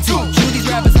Quran too. You these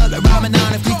rappers are the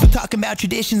Ramadan. If we still talking about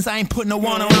traditions, I ain't putting no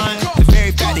one on. The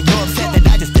very fact that you're upset that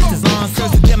I just did this on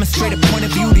serves to demonstrate a point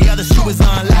of view the other shoe is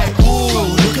on. Like,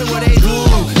 ooh, look at what they do.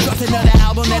 Dropped another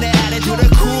album that they added to the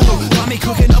crew. Got me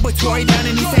cooking up with Tory down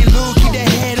in East St. Louis. Keep their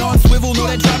head on swivel, know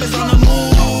that tribe is on the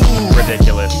move.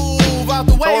 Ridiculous. Out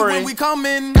the way when we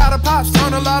coming. Got a pops,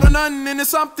 turn a lot of nothing into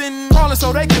something. Crawling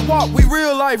so they can walk, we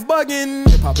real life bugging.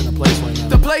 Hip hop in the place right now.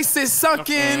 The place is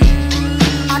sunken.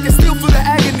 I can still feel the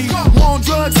agony. War on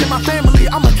drugs in my family,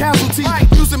 I'm a casualty.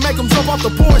 Used to make them jump off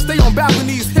the porch, stay on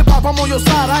balconies. Hip hop, I'm on your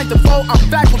side, I ain't the foe, I'm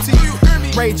faculty.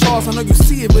 Ray Charles, I know you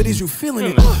see it, but is you feeling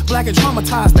it? Black and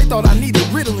traumatized, they thought I needed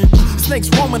Ritalin. Snakes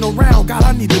roaming around, God,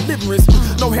 I need deliverance.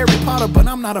 No Harry Potter, but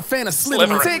I'm not a fan of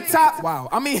Slytherin. TikTok, wow,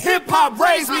 I mean hip hop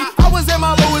raised me. I was at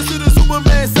my lowest to the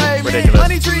Superman saved me.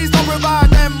 Money trees don't provide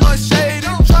that much shade.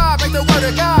 Try make the word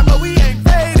of God, but we ain't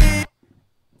fading.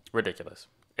 Ridiculous.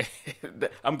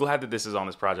 I'm glad that this is on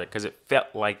this project because it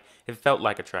felt like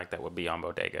a track that would be on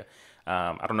Bodega.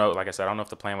 I don't know, like I said, I don't know if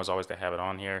the plan was always to have it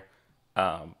on here,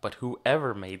 but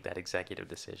whoever made that executive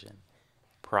decision,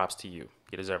 props to you.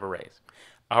 You deserve a raise.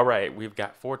 All right, we've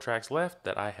got 4 tracks left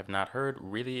that I have not heard.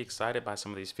 Really excited by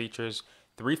some of these features.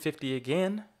 350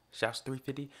 again. Shouts to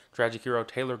 350. Tragic Hero,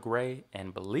 Taylor Gray,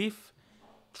 and Belief.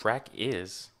 Track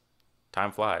is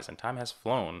Time Flies, and time has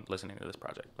flown listening to this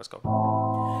project. Let's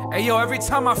go. Hey, yo, every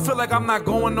time I feel like I'm not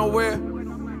going nowhere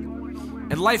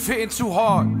and life hitting too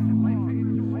hard,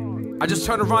 I just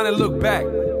turn around and look back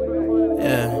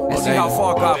and see how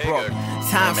far God brought me.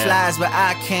 Time flies, but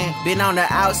I can't. Been on the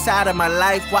outside of my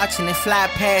life, watching it fly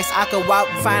past. I could walk,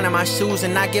 finding my shoes,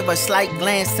 and not give a slight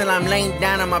glance till I'm laying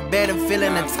down on my bed and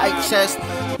feeling a tight chest.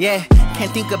 Yeah,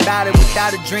 can't think about it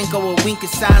without a drink or a wink of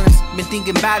silence. Been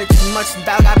thinking about it too much,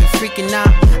 dog, I've been freaking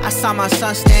out. I saw my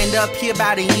son stand up here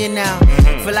about a year now.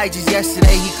 Feel like just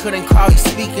yesterday he couldn't crawl, he's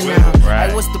speaking now.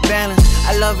 Like, what's the balance?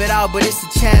 I love it all, but it's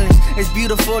a challenge. It's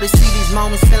beautiful to see these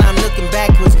moments till I'm looking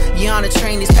backwards. You're on a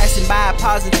train that's passing by,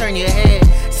 pause and turn your head.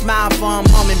 Smile for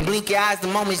a moment, blink your eyes, the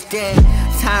moment's dead.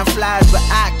 Time flies, but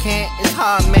I can't, it's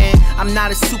hard, man. I'm not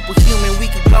a superhuman, we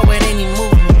could go at any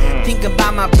movement. Think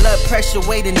about my blood pressure,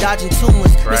 weight and dodging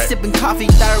tumors. Been sipping coffee,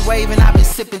 third wave, and I've been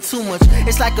sipping too much.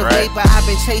 It's like a vapor I've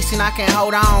been chasing, I can't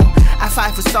hold on. I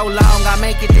fight for so long, I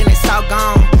make it, then it's all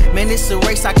gone. Man, it's a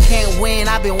race I can't win,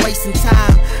 I've been wasting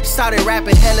time. Started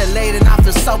rapping hella late and I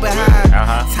feel so behind.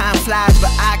 Time flies, but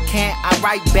I can't, I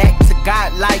write back to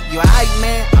God like, you alright,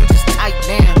 man? I'm just tight,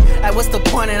 damn. Like, what's the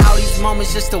point in all these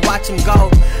moments just to watch them go?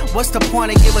 What's the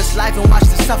point of give us life and watch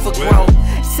the suffer grow?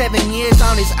 7 years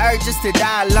on this earth just to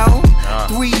die alone.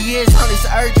 3 years on this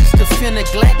earth just to feel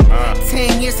neglect.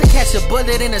 10 years to catch a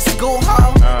bullet in a school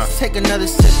hall. Let's take another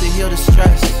sip to heal the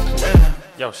stress.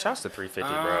 Yo, shouts to 350,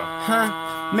 bro.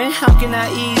 Man, how can I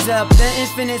ease up? The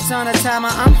infinite ton of time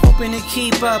I'm hoping to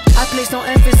keep up. I place no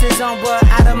emphasis on what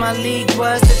out of my league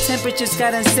was. The temperature's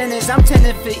got incentives, I'm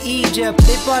tending for Egypt.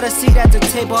 They brought a seat at the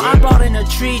table, I brought in a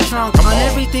tree trunk. On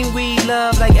everything we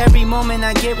love, like every moment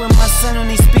I get with my son when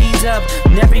he speeds up.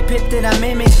 And every pit that I'm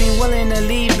in makes me willing to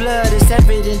leave blood. It's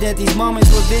evident that these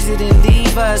moments will visit and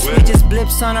leave us. We just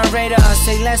blips on our radar,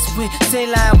 say less, we say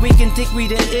loud. We can think we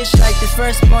the ish like the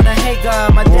first born of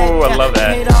Hagar. My dad got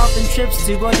paid off in trips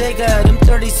to Bodega. Them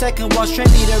 30-second walks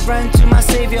trained me to run to my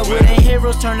savior. Where the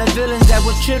heroes turn to villains that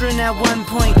were children at one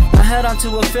point. I held on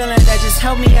to a feeling that just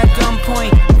held me at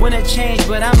gunpoint. When it changed,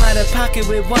 but I'm out of pocket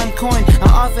with 1 coin.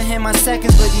 I offer him my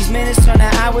seconds, but these minutes turn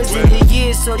to hours into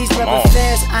years. So these rubber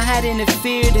fairs, I had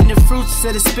interfered in the fruits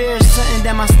of the spirit, something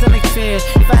that my stomach feared.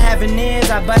 If I have an ears,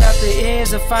 I bite out the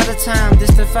ears of Father Time.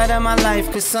 This the fight of my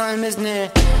life, cause something is near,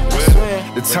 I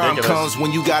swear. The time comes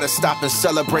when you gotta stop and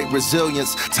celebrate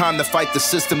resilience. Time to fight the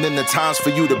system, then the time's for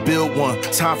you to build one.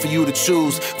 Time for you to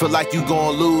choose. Feel like you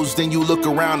gon' lose, then you look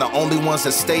around, the only ones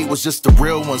that stayed was just the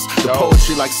real ones. The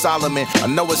poetry like Solomon. I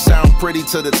know it sound pretty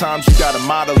to the times you gotta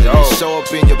model it. And show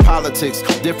up in your politics,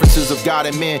 differences of God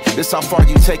and men. This how far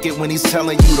you take it when he's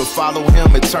telling you to follow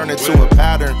him and turn it to a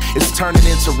pattern. It's turning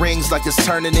into rings like it's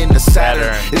turning into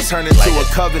Saturn. It's turning to a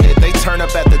covenant. They turn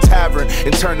up at the tavern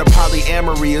and turn to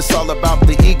polyamory. It's all about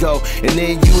the ego. And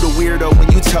then you the weirdo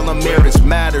when you tell them marriage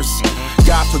matters.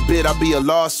 God forbid I be a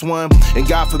lost one, and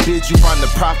God forbid you find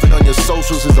the prophet on your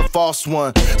socials is a false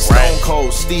one. Stone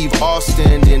Cold, Steve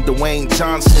Austin, and Dwayne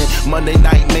Johnson. Monday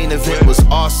night main event was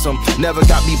awesome. Never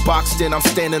got me boxed in, I'm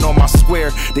standing on my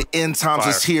square. The end times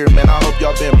is here, man. I hope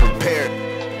y'all been prepared.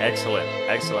 Excellent,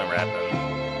 excellent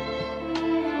rapping.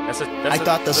 I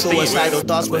thought the suicidal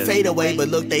thoughts would fade away, but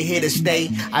look, they here to stay.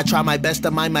 I try my best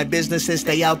to mind my business and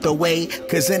stay out the way.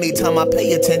 Cause anytime I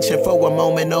pay attention for a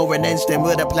moment or an instant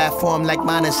with a platform like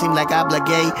mine, it seem like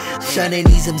obligate. Shunning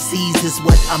these MCs is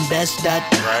what I'm best at.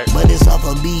 But it's all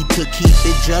for me to keep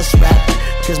it just rap.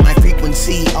 Cause my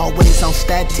frequency always on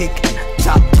static.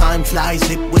 Top time flies,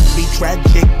 it would be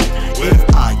tragic if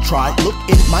I tried. Look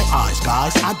in my eyes,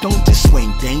 guys, I don't just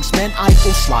swing things, man, I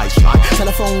go slide.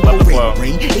 Telephone go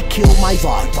ring, it killed my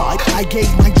vibe. I gave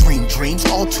my dreams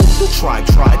all to the tribe.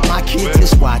 My kids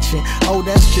is watching, oh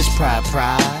that's just pride.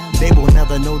 They will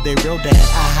never know their real dad, I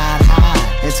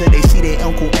hide until they see their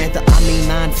uncle enter,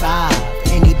 9-5.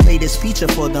 And he played this feature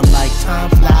for them like time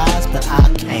flies, but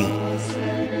I can't.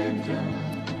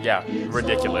 Yeah,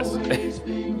 ridiculous.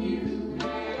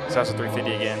 Shouts to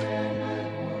 350 again.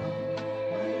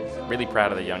 Really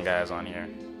proud of the young guys on here.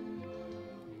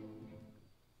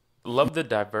 Love the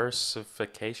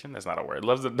diversification. That's not a word.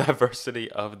 Love the diversity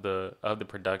of the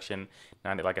production.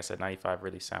 Like I said, 95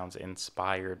 really sounds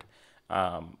inspired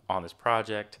on this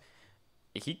project.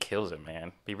 He kills it,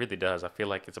 man. He really does. I feel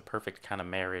like it's a perfect kind of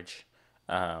marriage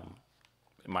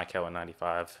Mykael in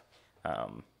 95.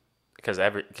 Because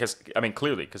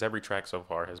every track so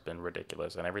far has been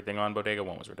ridiculous, and everything on Bodega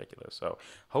 1 was ridiculous. So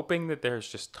hoping that there's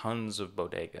just tons of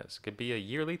bodegas. It could be a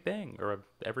yearly thing or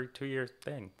every 2-year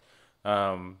thing.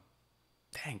 Dang,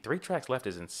 3 tracks left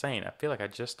is insane. I feel like I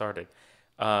just started.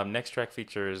 Next track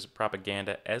features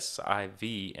Propaganda,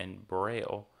 SIV, and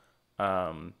Braille.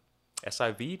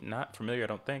 SIV, not familiar, I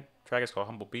don't think. Track is called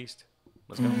Humble Beast.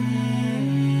 Let's go.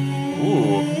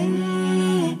 Ooh.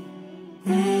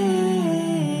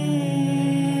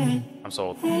 I'm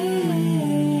sold.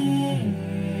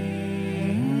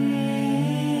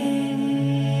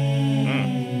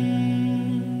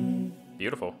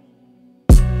 Beautiful.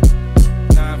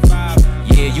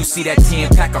 Yeah, you see that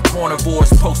 10-pack of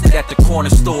carnivores posted at the corner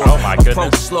store. Oh my goodness.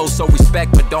 Approach slow, so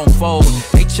respect, but don't fold.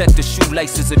 They check the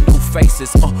shoelaces and new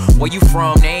faces. Where you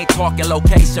from? They ain't talking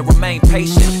location. Remain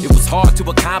patient. It was hard to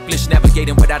accomplish,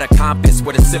 navigating without a compass.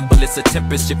 Where the simplest a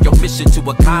tempest, shift your mission to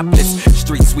accomplish.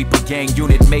 Street sweeper gang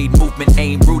unit, made movement,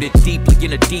 aim rooted deeply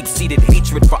in a deep-seated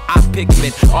hatred for our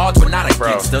pigment. Odds were not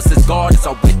against us, as God is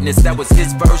our witness. That was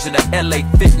his version of LA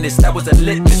fitness. That was a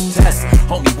litmus test.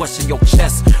 Homie, what's in your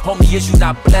chest? Homie, is you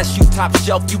not blessed? You top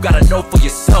shelf, you gotta know for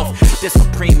yourself. This a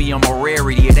premium, a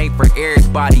rarity. It ain't for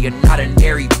everybody, and not an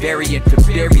airy variant to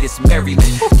bury this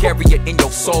merriment. Carry it in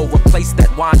your soul, replace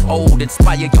that wine old.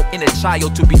 Inspire your inner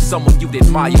child to be someone you'd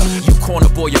admire. You corner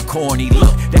boy, you're corny.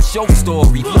 Look, that's your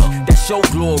story. Look, that's your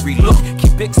glory. Look,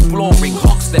 keep exploring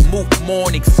hooks that move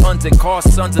morning suns and cause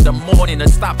sons of the morning. And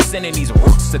stop sending these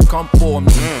rooks to come for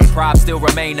me. Pride still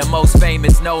remain the most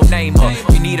famous no-namer.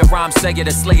 You need a rhyme sayer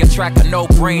to slay a track, a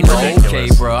no-brainer. Okay,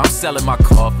 bro, I'm selling my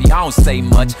coffee. I don't say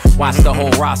much. Watch the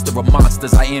whole roster of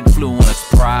monsters I influence.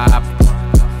 Pride.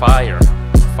 Fire.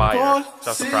 Fire.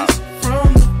 That's the problem.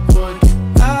 From the boy,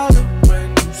 get out of when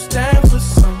you stand for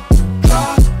something.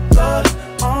 Drop blood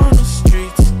on the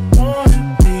streets.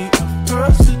 Wanna be a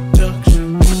girl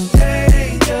seduction.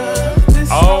 Danger. This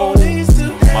oh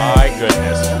my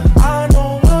goodness. I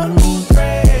know one who's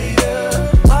greater.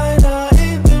 Minor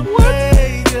in the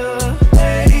major.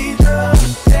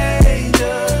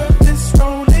 Danger. This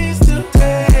road leads to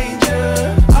danger.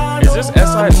 Is this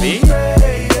SIV?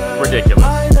 Ridiculous.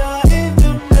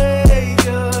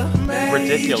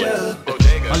 Ridiculous.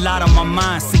 A lot on my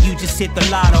mind, so you just hit the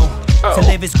lotto. To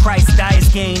live is Christ, die is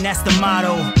gain, that's the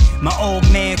motto. My old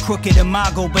man crooked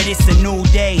imago, but it's a new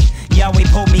day. Yahweh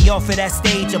pulled me off of that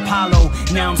stage, Apollo.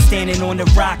 Now I'm standing on the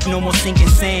rock, no more sinking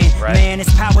sand. Man,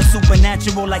 it's power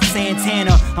supernatural like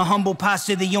Santana. A humble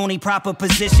posture, the only proper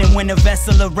position when a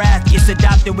vessel of wrath gets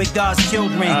adopted with God's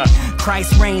children.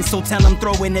 Christ reigns, so tell him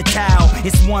throw in the towel.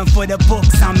 It's one for the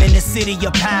books, I'm in the city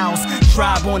of pals.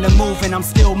 Tribe on the move and I'm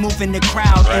still moving the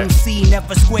crowd. MC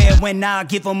never square when I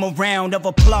give him a round of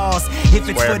applause. If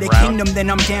it's for the kingdom, then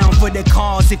I'm down for the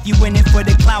cause. If you in it for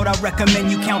the cloud, I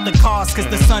recommend you count the cost. Cause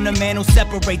the Son of Man will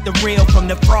separate the real from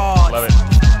the fraud. Love it.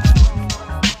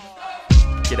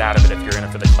 Get out of it if you're in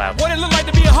it for the cloud. What it look like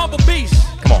to be a humble beast?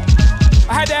 Come on.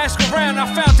 I had to ask around, I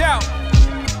found out.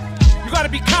 You gotta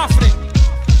be confident,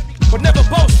 but never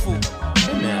boastful.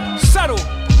 Amen. Subtle,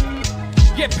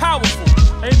 yet powerful.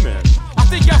 Amen. I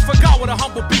think y'all forgot what a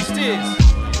humble beast is.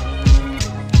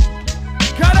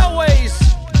 God always.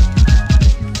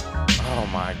 Oh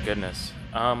my goodness.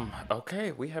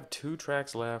 Okay, we have 2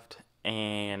 tracks left,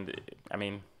 and I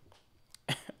mean,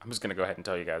 I'm just gonna go ahead and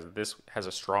tell you guys that this has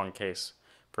a strong case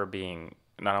for being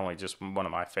not only just one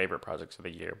of my favorite projects of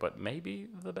the year, but maybe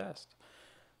the best.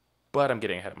 But I'm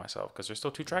getting ahead of myself because there's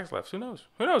still 2 tracks left. Who knows?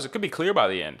 Who knows? It could be clear by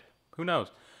the end. Who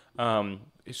knows?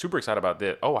 Super excited about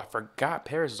this. Oh, I forgot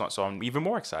Paris is on, so I'm even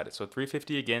more excited. So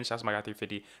 350 again. Shouts to my guy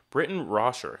 350. Britton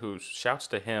Rosher, who shouts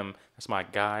to him. That's my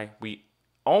guy. We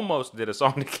almost did a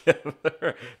song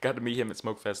together. Got to meet him at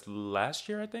Smokefest last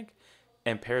year, I think.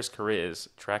 And Paris Carriz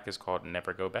track is called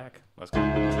Never Go Back. Let's go.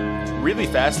 Really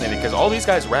fascinating because all these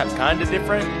guys rap kind of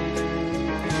different.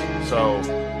 So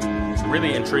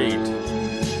really intrigued.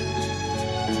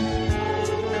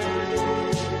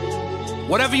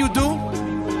 Whatever you do,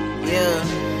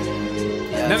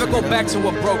 never go back to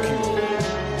what broke you.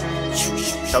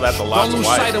 Tell that to lots Don't of lose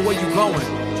wives. sight of where you going.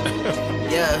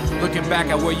 Looking back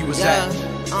at where you was at.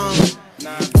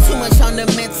 Too much on the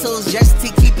mentals just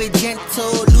to keep it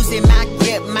gentle. Losing my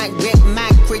grip, my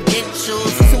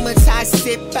credentials. Too much I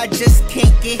sip, I just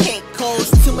can't get hit codes.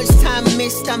 Too much time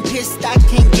missed, I'm pissed, I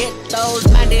can't get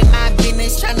those. Minding my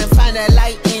business, trying to find a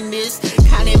light in this.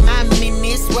 Counting my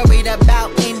minutes, worried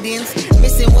about endings.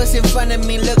 Missing what's in front of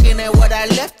me, looking at what I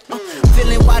left.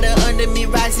 Feeling water under me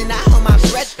rising, I hold my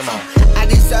breath. I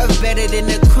deserve better than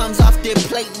the crumbs off their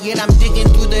plate. Yet I'm digging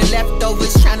through the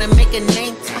leftovers, trying to make a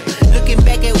name. Looking back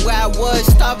was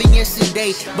starving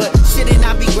yesterday. But shouldn't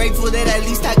I be grateful that at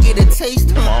least I get a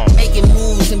taste? Making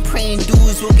moves and praying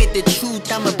dudes will get the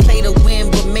truth. I'ma play to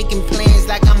win, but making plans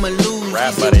like I'ma lose.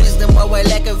 Is it wisdom or a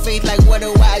lack of faith? Like what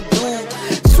do I do?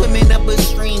 Swimming up a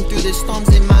stream through the storms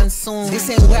and monsoons. This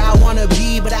ain't where I wanna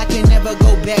be, but I can never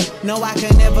go back. No, I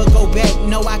can never go back.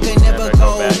 No, I can never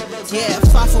go. Yeah,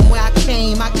 far from where I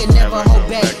came, I can never hold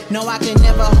back. No, I can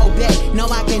never hold back. No,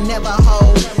 I can never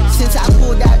hold. Since I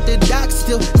pulled out the dock,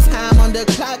 still time on the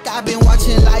clock. I've been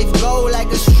watching life go like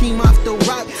a stream off the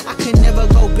rock. I can never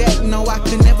go back. No, I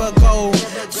can never go.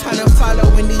 Trying to follow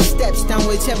in these steps down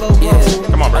whichever road.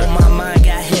 Come on, bro. My mind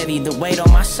got heavy, the weight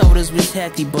on my shoulders was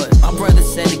hefty, but my brother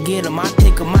said to get him, I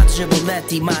pick him, I dribble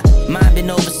lefty. My mind been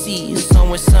overseas,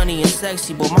 somewhere sunny and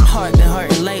sexy, but my heart been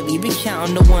hurting lately. Been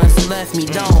counting the ones that left me.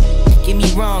 Don't get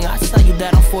me wrong, I tell you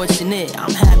that I'm fortunate.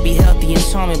 I'm happy, healthy, and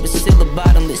charming, but still a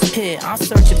bottomless pit. I'm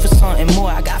searching for something more,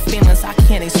 I got feelings I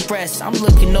can't express. I'm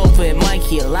looking over at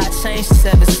Mikey, a lot changed since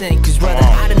ever since. Cause brother,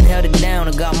 I done held it down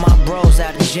and got my bros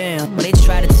out of jail, but they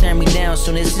try to tear me down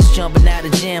soon as it's jumping out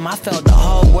of gym. I felt the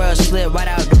whole world slip right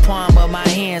out the palm of my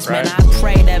hands. Man, I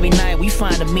prayed every night we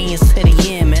find a means to the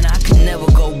end. Man, I could never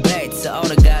go back to all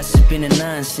the gossiping and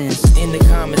nonsense in the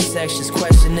comment sections,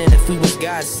 questioning if we was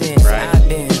God sent. I've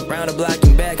been round the block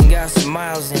and back and got some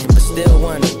miles in, but still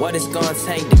wonder what it's gonna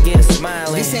take to get a smile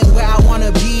in. This ain't where I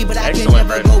wanna be, but I can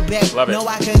never go back. No,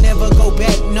 I can never go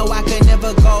back. No, I can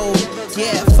never go.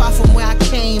 Yeah, far from where I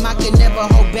came, I can never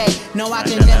hold back. No, I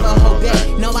can never hold back.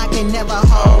 No, I can never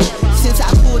hold. Since I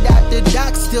pulled out the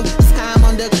dock, still time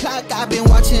on the clock. I've been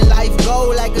watching life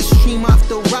go like a stream off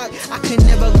the rock. I can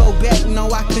never go back. No,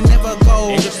 I can never go.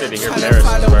 Interested to hear Trying to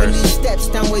follow in these steps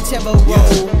down whichever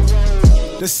road.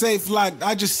 The safe lock,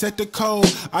 I just set the code.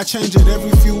 I change it every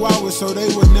few hours so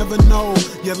they would never know.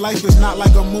 Your life is not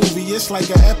like a movie, it's like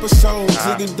an episode.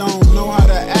 Ziggin' don't know how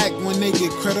to act when they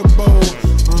get credible.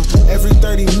 Every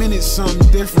 30 minutes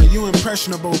something different, you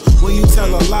impressionable. When you tell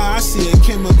a lie, I see a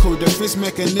chemical. Defense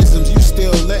mechanisms, you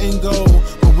still letting go.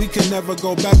 But we can never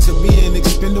go back to being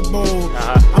expendable.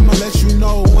 I'ma let you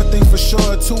know one thing for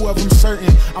sure, two of them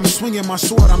certain. I'm swinging my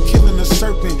sword, I'm killing a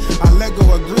serpent. I let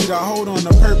go of greed, I hold on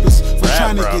to purpose. For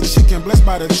trying to get chicken, blessed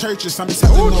by the churches. I'm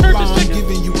telling no lie, I'm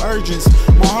giving you urgence.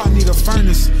 My heart need a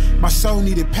furnace, my soul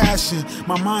needed passion.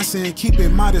 My mind saying keep it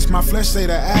modest, my flesh say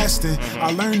to Aston.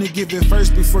 I learned to give it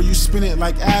first before you spin it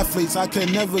like athletes. I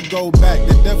can never go back,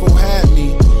 the devil had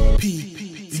me.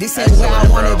 This ain't where I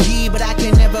wanna be, but I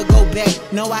can never go back.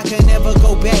 No, I can never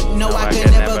go back. No, I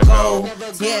can never go.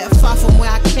 Yeah, far from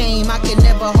where I came, I can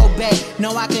never hold back.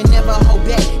 No, I can never hold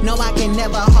back. No, I can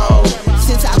never hold.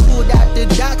 Since I pulled out the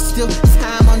dock, still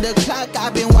time on the clock.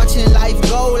 I've been watching life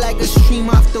go like a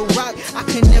stream off the rock. I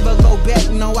can never go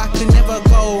back. No, I can never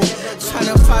go. Trying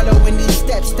to follow in these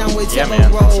steps down whichever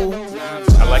road.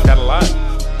 I like that a lot.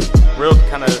 Real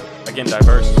kind of, again,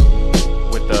 diverse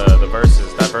with the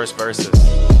verses, diverse verses.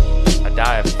 I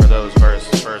die for those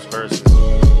verses.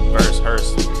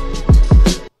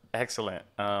 Excellent.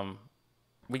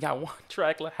 We got one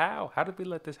track left. How did we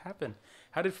let this happen?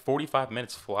 How did 45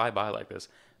 minutes fly by like this?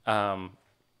 Yeah,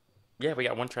 we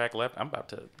got one track left. I think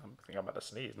I'm about to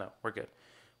sneeze. No, we're good.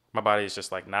 My body is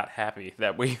just like not happy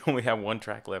that we only have one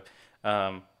track left.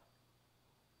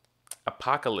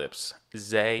 Apocalypse,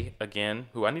 Zay again,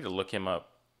 who I need to look him up,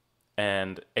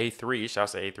 and A3,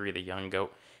 shouts to A3, the young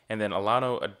goat, and then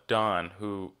Alano Adon,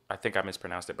 who I think I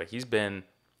mispronounced it, but he's been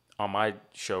on my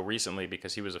show recently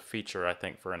because he was a feature, I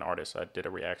think, for an artist I did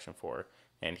a reaction for,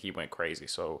 and he went crazy.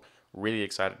 So really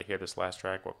excited to hear this last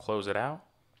track. We'll close it out,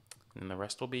 and the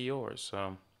rest will be yours.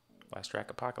 So last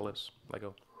track, Apocalypse. Let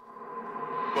go.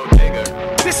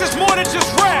 This is more than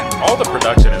just rap. All the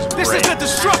production is great. This is the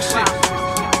destruction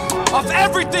of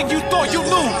everything you thought you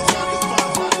knew.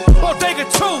 Bodega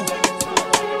 2.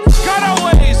 God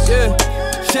always. Yeah.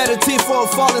 Shed a tear for a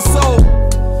fallen soul.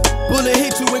 Bullet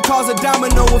hit you and cause a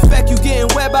domino effect. You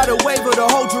getting wet by the wave of the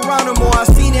whole Geronimo. I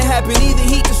seen it happen. Either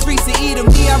heat the streets or eat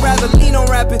them. Me, I'd rather lean on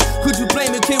rapping. Could you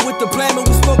blame a kid with the blame?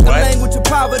 We spoke the language of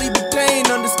poverty, but they ain't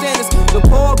understand us. The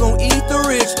poor gon' eat the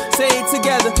rich. Say it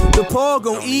together. The poor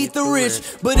gon' eat the rich.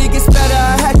 But it gets better.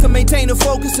 I had to maintain the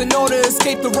focus in order to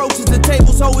escape the roaches. The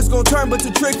table's always gon' turn, but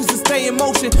the trick is to stay in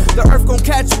motion. The earth gon'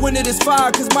 catch you when it is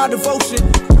fire, cause my devotion.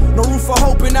 No room for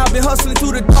hope, and I've been hustling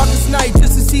through the darkest night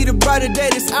just to see the brighter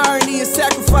day. This irony and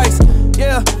sacrifice,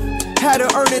 yeah. Had to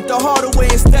earn it the harder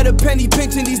way instead of penny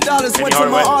pinching. These dollars went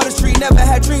to my artistry. Never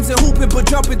had dreams of hooping, but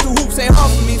jumping through hoops ain't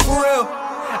hard for me, for real.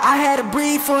 I had to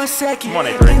breathe for a second.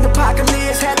 In the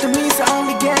apocalypse, had the means to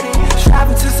only get it.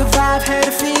 Striving to survive, had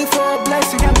a fiend for a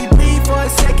blessing. Can we breathe for a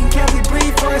second? Can we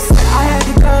breathe for a second? I had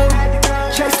to go,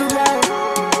 chase the road.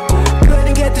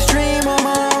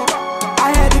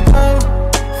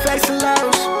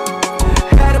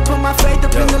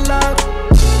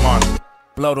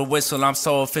 Blow the whistle, I'm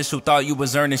so official. Thought you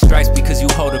was earning stripes because you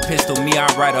hold a pistol. Me, I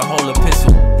write a whole epistle.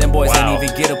 Them boys ain't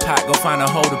even get a pot, go find a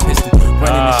holder pistol.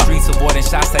 Running the streets, avoiding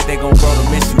shots like they gon' grow to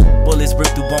miss you. Bullets rip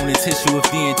through bone and tissue. If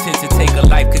the intent to take a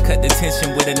life could cut the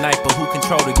tension with a knife, but who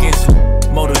controlled against you?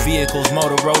 Motor vehicles,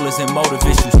 Motorollas, and motor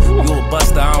visuals. You a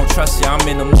buster, I don't trust you, I'm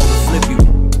in the mode to flip you.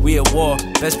 We at war,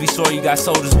 best be sure you got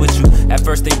soldiers with you. At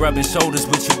first they rubbing shoulders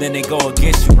with you, then they go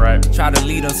against you. Try to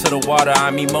lead them to the water,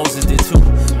 I mean Moses did too.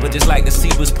 But just like the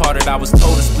sea was parted, I was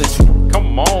told to split you.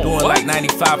 Come on, doing like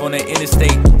 95 on the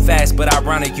interstate. Fast but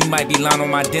ironic, you might be lying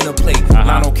on my dinner plate.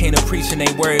 Lionel came to preach and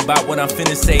ain't worried about what I'm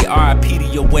finna say. R.I.P. to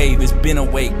your wave, it's been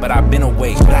awake, but I've been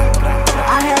awake.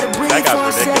 I had to breathe for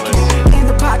a second. In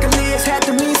the apocalypse, had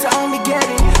the means to only get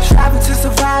it. Striving to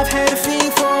survive, had a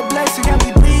fiend for a blessing. Can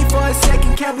we breathe for a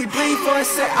second? Can we breathe for a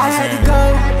second? I had to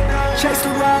go, chase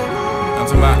the road.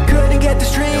 Couldn't get the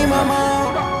stream on my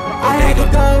own. I had to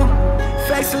go,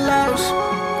 face the lows.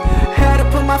 Had to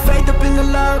put my faith up in the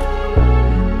load.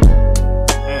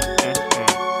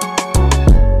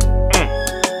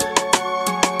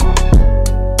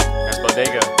 That's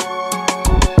Bodega.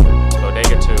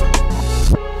 Bodega 2.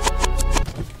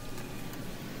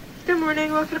 Good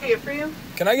morning, what can I get for you?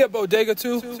 Can I get Bodega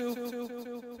too?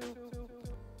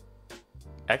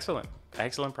 Excellent.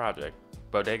 Excellent project.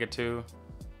 Bodega 2,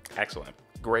 excellent.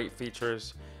 Great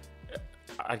features.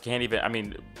 I can't even, I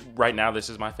mean, right now this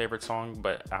is my favorite song,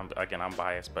 but I'm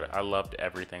biased, but I loved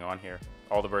everything on here.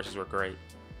 All the verses were great.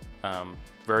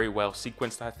 Very well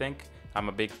sequenced, I think. I'm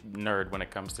a big nerd when it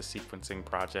comes to sequencing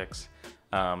projects.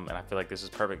 And I feel like this is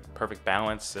perfect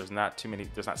balance. There's not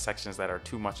sections that are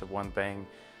too much of one thing.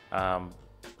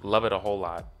 Love it a whole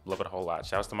lot. Love it a whole lot.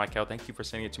 Shouts to Mykael. Thank you for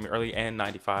sending it to me early. And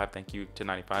 95. Thank you to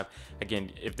 95.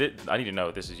 Again, I need to know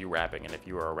if this is you rapping and if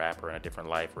you were a rapper in a different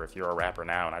life or if you're a rapper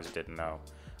now and I just didn't know.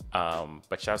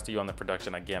 But shouts to you on the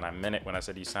production. Again, I meant it when I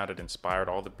said you sounded inspired.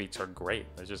 All the beats are great.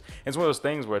 It's one of those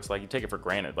things where it's like you take it for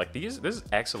granted. Like this is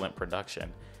excellent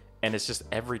production. And it's just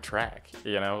every track,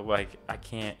 you know, like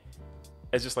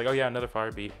it's just like, oh yeah, another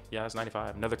fire beat. Yeah, it's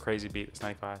 95. Another crazy beat. It's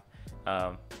 95.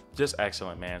 Just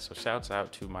excellent, man. So shouts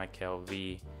out to Mykael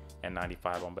V and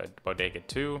 95 on Bodega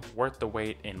 2. Worth the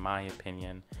wait, in my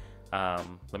opinion.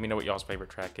 Let me know what y'all's favorite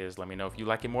track is. Let me know if you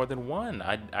like it more than one.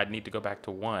 I'd need to go back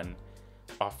to one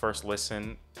off first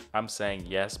listen. I'm saying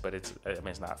yes, but it's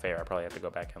not fair. I probably have to go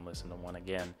back and listen to one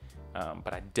again.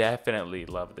 But I definitely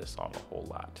love this song a whole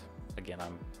lot. Again,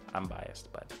 I'm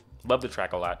biased, but love the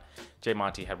track a lot. J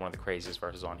Monty had one of the craziest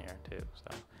verses on here too.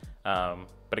 So.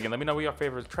 But again, let me know what your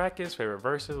favorite track is, favorite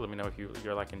verses. Let me know if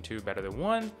you're liking 2 better than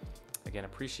 1. Again,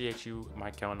 appreciate you,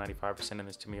 Mykael 95, for sending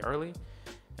this to me early.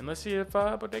 And let's see if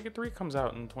Bodega 3 comes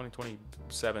out in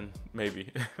 2027,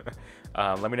 maybe.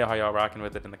 Let me know how y'all rocking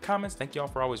with it in the comments. Thank y'all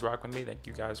for always rocking with me. Thank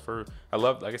you guys for,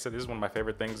 like I said, this is one of my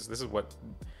favorite things. This is what,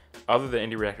 other than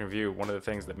Indie Reaction Review, one of the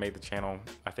things that made the channel,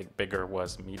 I think, bigger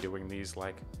was me doing these,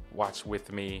 like, watch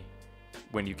with me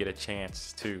when you get a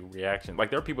chance to reaction. Like,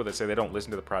 there are people that say they don't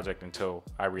listen to the project until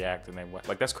I react, and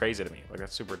like, that's crazy to me. Like,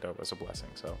 that's super dope. That's a blessing.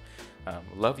 So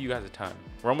love you guys a ton.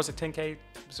 We're almost at 10K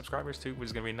subscribers too, which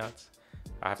is gonna be nuts.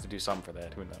 I have to do something for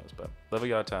that, who knows, but love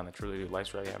you all a ton. I truly do.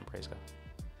 Life's really having praise God.